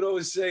would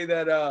always say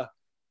that,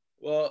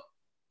 well,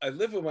 I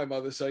live with my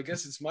mother, so I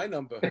guess it's my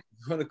number. If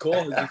you want to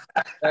call her,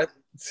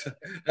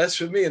 that's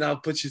for me, and I'll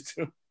put you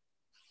through.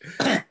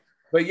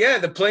 But yeah,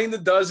 they're playing the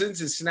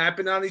dozens and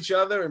snapping on each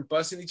other and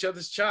busting each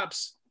other's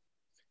chops.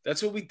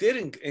 That's what we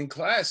did in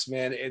class,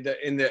 man.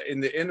 In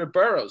the inner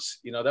boroughs,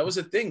 you know, that was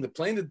a thing. The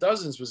playing the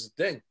dozens was a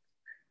thing.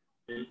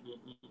 You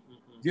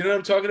know what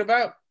I'm talking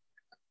about?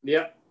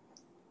 Yeah.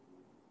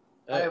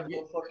 I have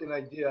no fucking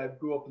idea. I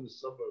grew up in the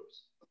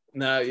suburbs.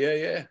 No,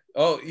 yeah.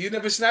 Oh, you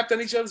never snapped on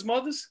each other's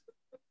mothers?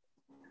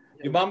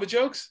 Your mama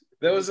jokes?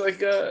 That was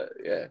like,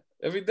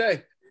 every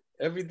day.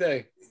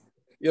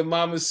 Your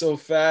mom is so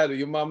fat, or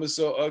your mom is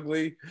so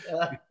ugly.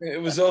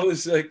 It was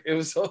always like,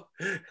 so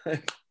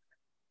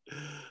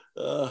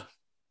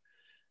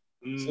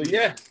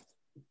yeah.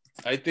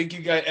 I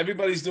think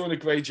everybody's doing a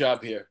great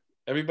job here.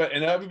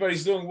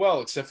 Everybody's doing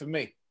well except for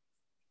me.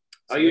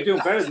 Oh, you're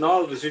doing better than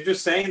all of us. You're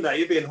just saying that.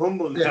 You're being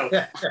humble now.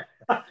 This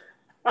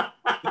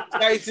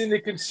guy's in the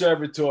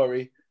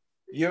conservatory.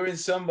 You're in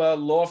some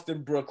loft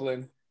in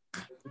Brooklyn.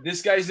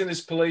 This guy's in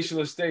his palatial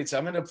estates.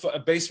 I'm in a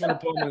basement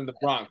apartment in the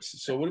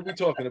Bronx. So what are we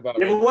talking about?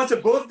 Yeah, but what's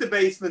above the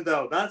basement,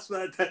 though? That's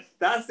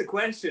the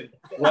question.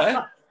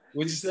 What?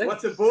 What'd you say?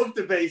 What's above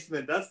the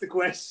basement? That's the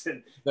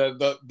question.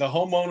 The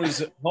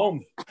homeowner's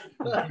home.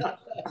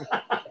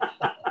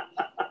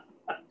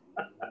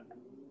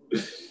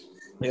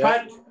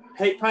 Yeah.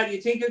 Pat, do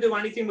you think you'll do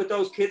anything with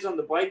those kids on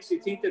the bikes? Do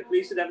you think the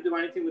police would ever do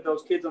anything with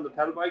those kids on the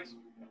pedal bikes?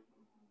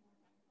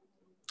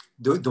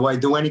 Do I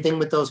do anything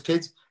with those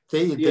kids?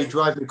 They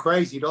drive me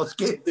crazy, those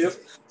kids. Yep.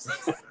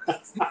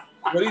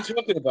 What are you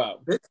talking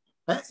about?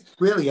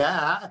 Really,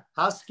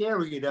 how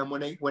scary are them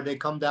when they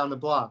come down the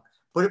block?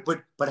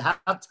 But how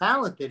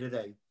talented are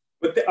they?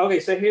 Okay,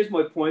 so here's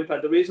my point,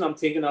 Pat. The reason I'm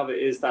thinking of it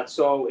is that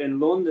so in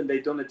London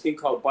they've done a thing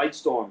called bike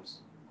storms.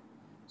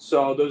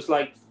 So there's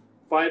like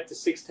 5,000 to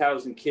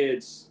 6,000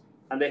 kids,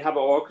 and they have it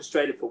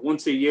orchestrated for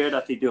once a year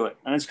that they do it,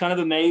 and it's kind of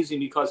amazing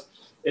because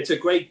it's a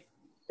great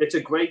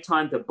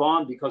time to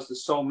bond because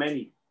there's so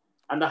many,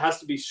 and there has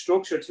to be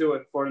structure to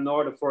it in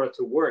order for it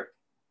to work.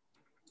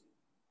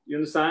 You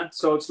understand?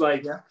 So it's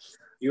like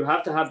you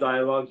have to have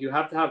dialogue, you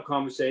have to have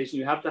conversation,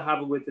 you have to have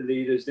it with the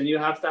leaders, then you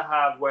have to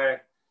have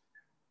where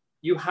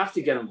you have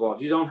to get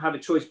involved. You don't have a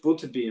choice but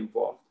to be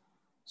involved.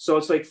 So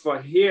it's like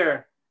for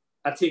here,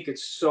 I think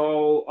it's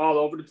so all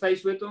over the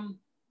place with them.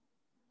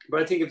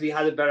 But I think if you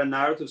had a better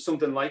narrative,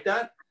 something like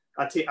that,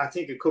 I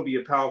think it could be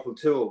a powerful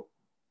tool.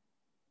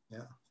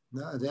 Yeah,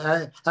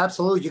 no,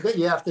 absolutely.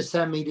 You have to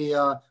send me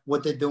the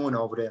what they're doing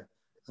over there.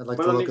 I'd like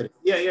to look at it.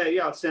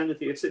 Yeah. I'll send it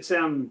to you. It's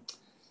Are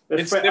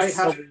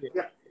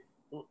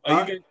you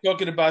guys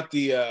talking about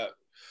the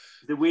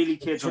wheelie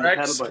kids on the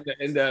pedal bike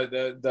and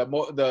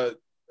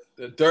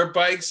the dirt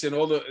bikes and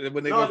all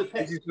when they go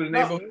through the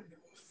neighborhood?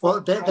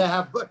 Well, they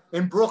have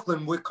in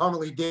Brooklyn. We're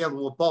currently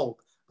dealing with both.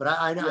 But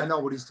I know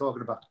what he's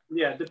talking about.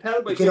 Yeah, the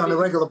pedal bikes. Get on the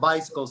regular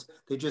bicycles.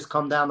 They just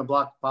come down the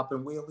block, popping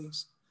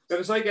wheelies.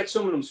 Because I get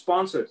some of them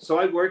sponsored, so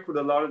I work with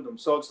a lot of them.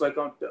 So it's like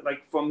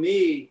for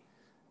me,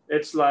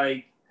 it's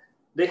like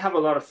they have a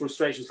lot of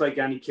frustrations, like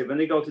any kid. When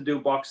they go to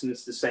do boxing,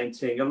 it's the same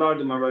thing. A lot of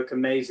them are like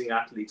amazing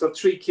athletes. So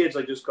 2 kids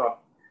I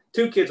got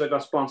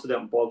sponsored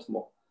out in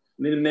Baltimore.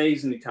 I mean,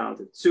 amazingly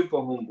talented, super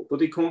humble, but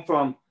they come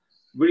from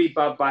really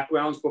bad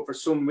backgrounds, but for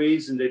some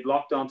reason they've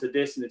locked onto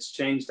this and it's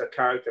changed their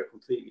character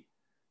completely.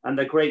 And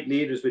they're great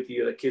leaders with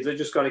the other kids. I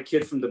just got a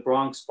kid from the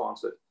Bronx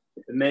sponsored,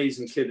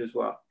 amazing kid as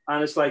well.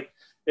 And it's like,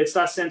 it's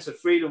that sense of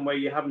freedom where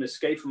you have an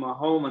escape from our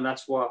home, and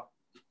that's what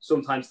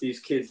sometimes these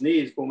kids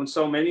need. But when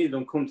so many of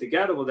them come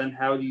together, well, then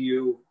how do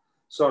you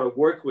sort of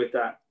work with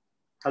that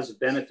as a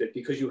benefit,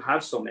 because you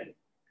have so many?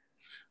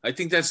 I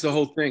think that's the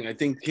whole thing. I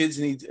think kids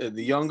need,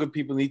 the younger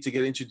people need to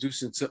get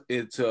introduced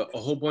into a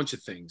whole bunch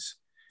of things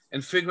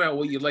and figure out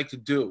what you'd like to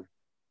do.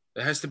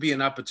 There has to be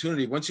an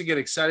opportunity. Once you get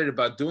excited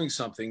about doing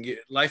something,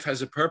 life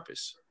has a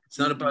purpose. It's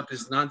not about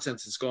this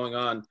nonsense that's going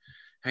on,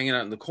 hanging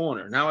out in the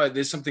corner. Now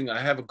there's something, I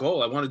have a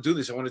goal. I want to do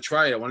this. I want to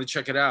try it. I want to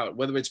check it out,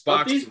 whether it's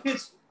boxing.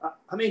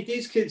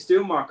 These kids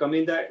do, Mark. I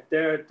mean,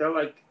 they're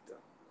like,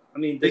 I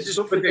mean,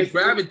 they're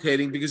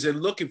gravitating because they're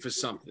looking for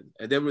something,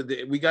 and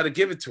we got to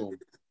give it to them.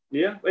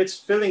 Yeah, it's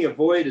filling a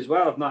void as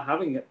well of not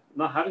having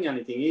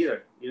anything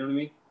either. You know what I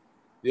mean?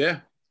 Yeah.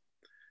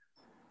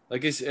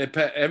 Like I said,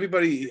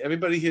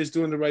 everybody here is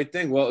doing the right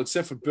thing. Well,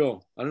 except for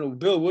Bill. I don't know,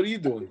 Bill. What are you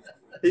doing?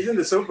 He's in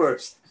the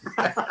suburbs.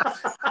 They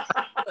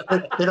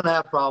don't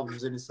have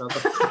problems in the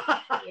suburbs.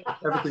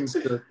 Everything's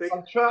good.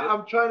 I'm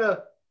trying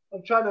to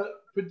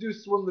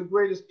produce one of the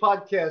greatest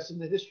podcasts in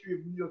the history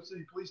of New York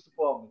City Police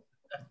Department.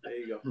 There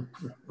you go.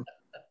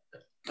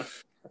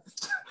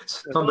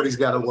 Somebody's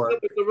got to work.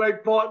 With the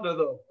right partner,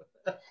 though.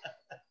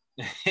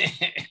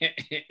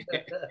 He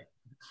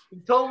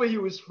told me he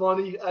was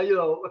funny. You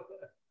know.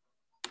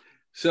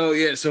 So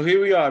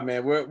here we are,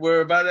 man.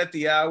 We're about at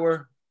the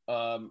hour.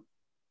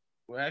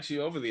 We're actually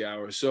over the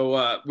hour.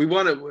 So we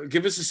want to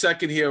give us a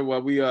second here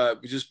while we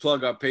just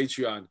plug our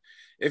Patreon.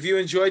 If you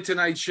enjoyed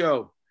tonight's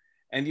show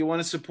and you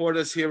want to support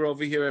us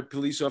over here at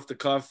Police Off the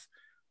Cuff,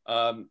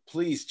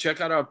 please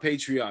check out our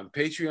Patreon,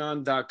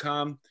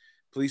 patreon.com,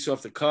 Police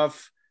Off the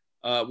Cuff.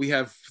 We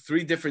have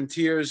 3 different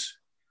tiers.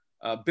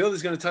 Bill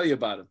is going to tell you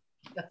about them.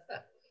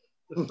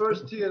 The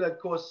first tier that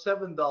costs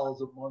 $7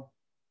 a month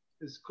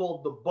is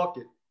called the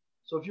Bucket.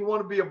 So if you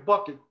want to be a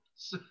bucket,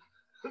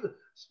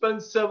 spend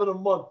 $7 a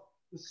month.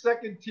 The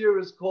second tier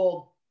is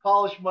called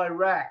Polish My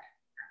Rack,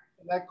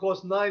 and that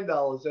costs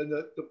 $9. And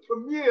the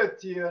premier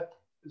tier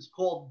is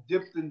called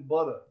Dipped in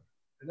Butter,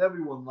 and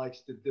everyone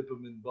likes to dip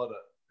them in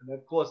butter, and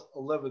that costs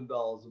 $11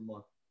 a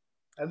month.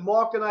 And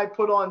Mark and I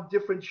put on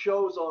different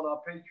shows on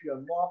our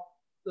Patreon. Mark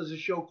does a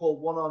show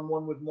called One on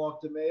One with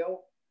Mark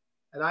DeMeo,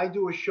 and I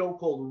do a show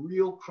called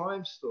Real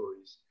Crime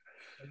Stories.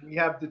 And we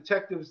have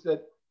detectives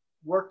that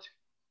worked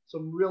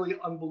some really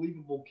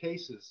unbelievable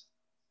cases,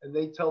 and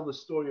they tell the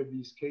story of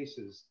these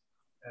cases,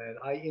 and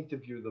I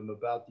interview them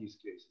about these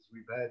cases.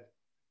 We've had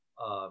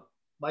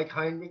Mike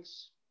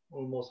Heinrichs,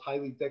 one of the most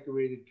highly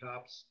decorated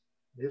cops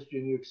in the history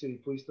of New York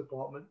City Police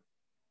Department,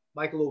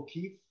 Michael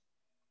O'Keefe,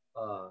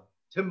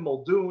 Tim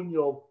Muldoon. You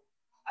know,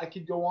 I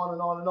could go on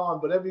and on and on,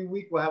 but every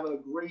week we're having a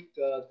great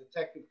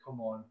detective come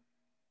on.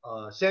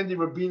 Sandy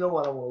Rubino,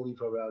 I don't want to leave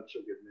her out.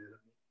 She'll get mad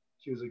at me.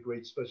 She was a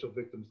great special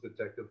victims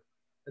detective.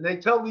 And they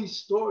tell these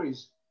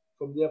stories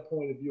from their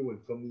point of view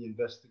and from the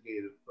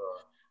investigative.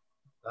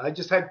 I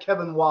just had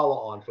Kevin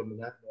Waller on from the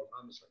National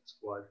Homicide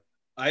Squad.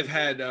 I've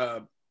had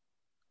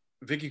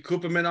Vicky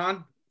Cooperman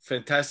on,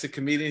 fantastic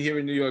comedian here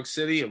in New York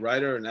City, a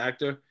writer, an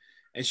actor.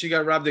 And she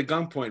got robbed at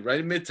gunpoint right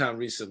in Midtown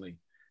recently.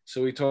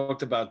 So we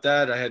talked about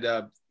that. I had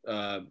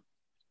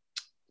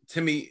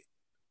Timmy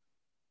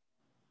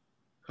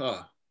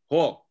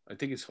Hall. I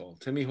think it's Hall.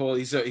 Timmy Hall.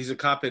 He's a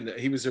cop, and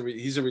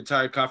he's a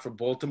retired cop from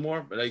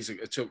Baltimore, but he's a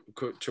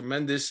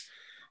tremendous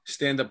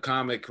stand-up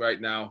comic right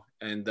now,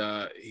 and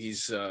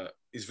he's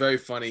very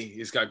funny.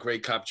 He's got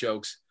great cop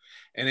jokes.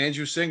 And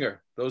Andrew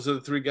Singer. Those are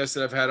the 3 guests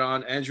that I've had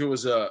on. Andrew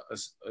was a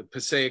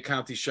Passaic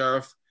County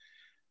sheriff,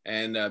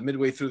 and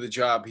midway through the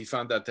job, he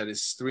found out that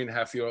his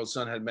 3.5-year-old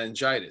son had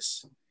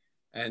meningitis,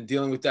 and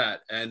dealing with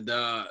that. And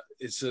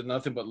it's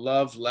nothing but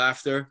love,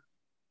 laughter,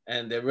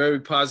 and they're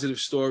very positive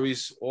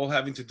stories, all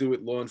having to do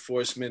with law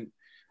enforcement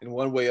in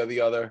one way or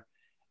the other.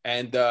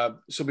 And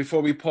so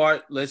before we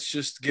part, let's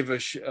just give a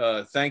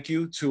thank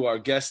you to our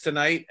guests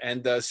tonight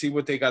and see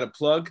what they got to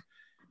plug.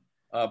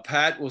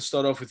 Pat, we'll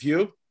start off with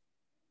you.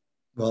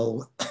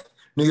 Well,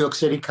 New York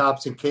City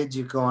Cops and Kids,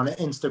 you go on an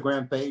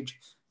Instagram page.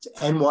 It's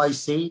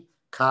NYC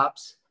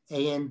Cops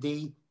and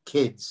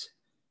Kids.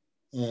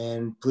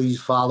 And please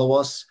follow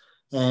us.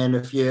 And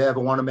if you ever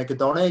want to make a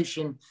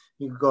donation,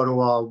 you can go to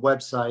our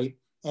website,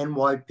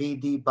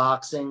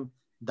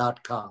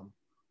 nypdboxing.com.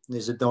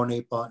 There's a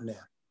donate button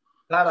there.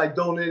 Pat, I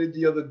donated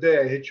the other day.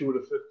 I hit you with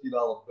a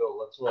 $50 bill.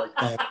 That's what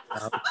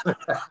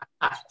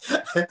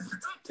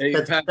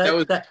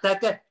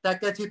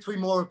that gets you 3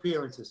 more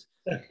appearances.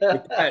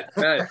 Pat,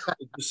 I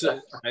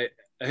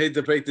hate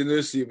to break the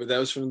news to you, but that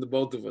was from the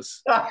both of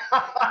us. All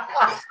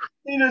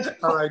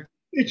right.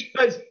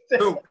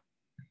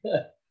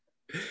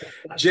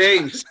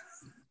 James.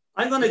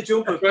 I'm going to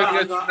jump.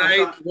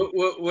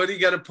 What do you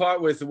got to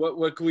part with?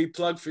 What can we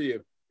plug for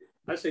you?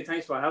 Actually,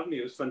 thanks for having me.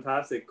 It was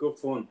fantastic. Good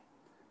fun.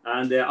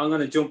 And I'm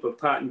going to jump with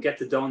Pat and get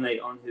to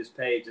donate on his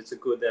page. It's a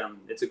good one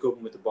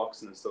with the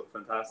boxing and stuff.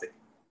 Fantastic.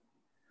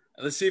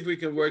 Let's see if we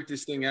can work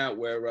this thing out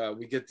where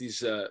we get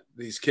these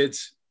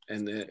kids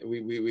and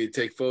we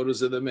take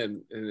photos of them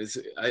and it's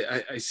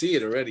I see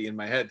it already in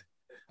my head.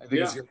 I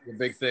think it's gonna be a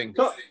big thing.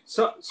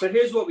 So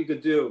here's what we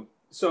could do.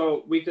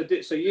 So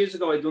years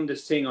ago I done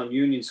this thing on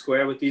Union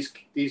Square with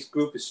these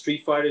group of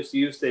street fighters.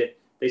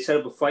 They set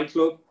up a fight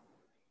club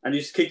and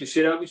you just kick the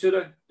shit out of each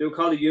other. They were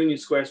called the Union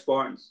Square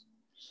Spartans.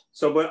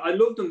 So, but I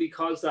loved them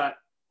because that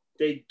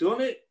they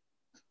done it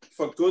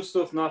for good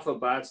stuff, not for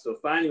bad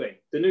stuff. But anyway,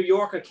 the New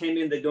Yorker came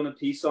in, they done a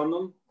piece on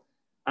them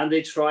and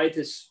they tried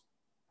to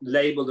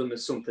label them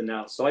as something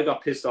else. So I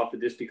got pissed off at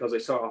this because I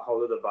saw a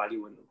whole other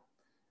value in them.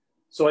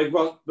 So I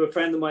wrote, a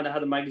friend of mine that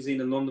had a magazine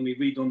in London, we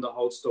redone the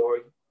whole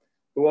story.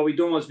 But what we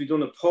done was we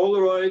done a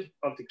Polaroid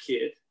of the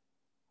kid.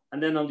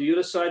 And then on the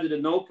other side of the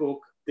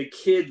notebook, the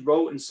kid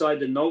wrote inside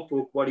the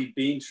notebook what he'd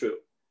been through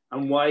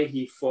and why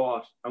he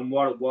fought and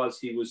what it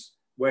was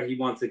where he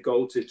wanted to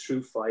go to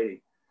through fighting.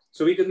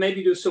 So we could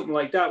maybe do something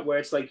like that where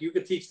it's like you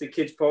could teach the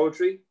kids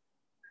poetry.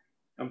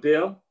 And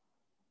Bill,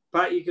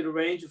 Pat, you could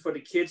arrange it for the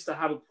kids to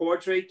have a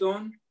portrait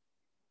done.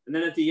 And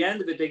then at the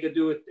end of it, they could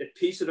do a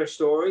piece of their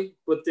story,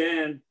 but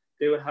then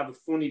they would have a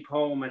funny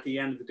poem at the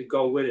end of it to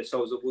go with it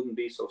so it wouldn't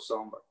be so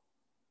somber.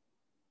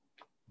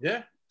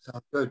 Yeah.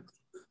 Sounds good.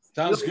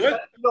 Sounds good.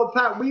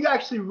 Pat, we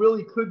actually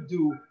really could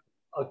do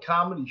a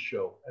comedy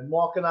show, and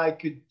Mark and I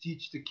could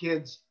teach the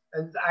kids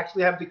and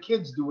actually have the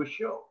kids do a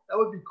show. That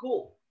would be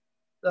cool.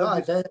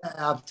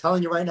 I'm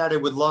telling you right now, they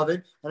would love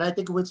it, and I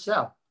think it would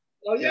sell.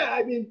 Oh yeah,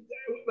 I mean,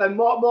 and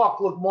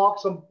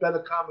Mark's a better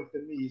comic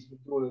than me. He's been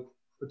doing it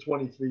for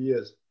 23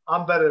 years.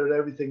 I'm better at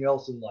everything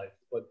else in life,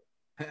 but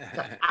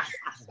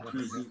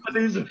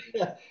he's a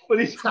better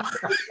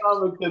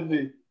comic than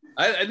me.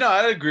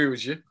 I agree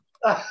with you.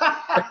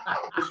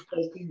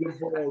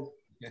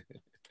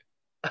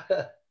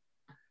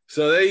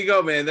 So there you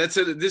go, man. That's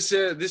it.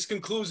 This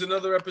concludes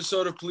another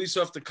episode of Police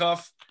Off the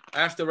Cuff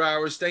After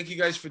Hours. Thank you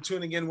guys for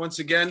tuning in once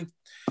again,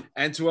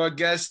 and to our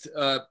guest,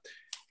 Pat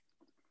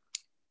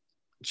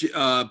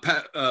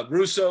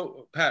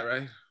Russo. Pat,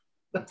 right?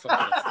 He's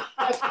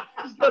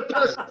got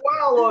a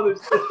smile on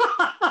his.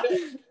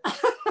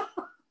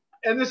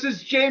 And this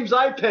is James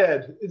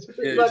iPad. It's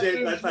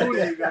James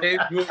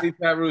Mooney,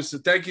 Pat Russo.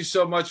 Thank you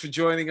so much for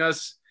joining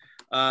us.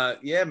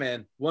 Yeah,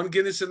 man. One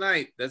Guinness a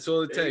night. That's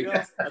all it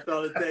takes. That's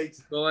all it takes.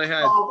 That's all I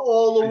had. Solve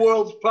all the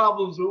world's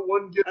problems with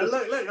one Guinness.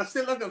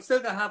 Look, I'm still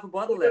got half a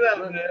bottle left.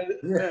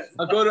 Yeah.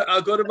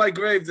 I'll go to my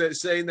grave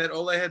saying that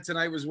all I had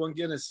tonight was one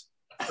Guinness.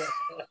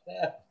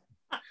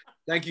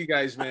 Thank you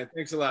guys, man.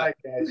 Thanks a lot. Hi,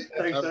 guys.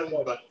 Thanks,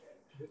 everybody.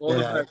 All the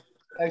best.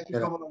 Thanks for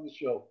coming on the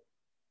show.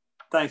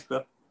 Thanks,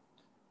 Bill.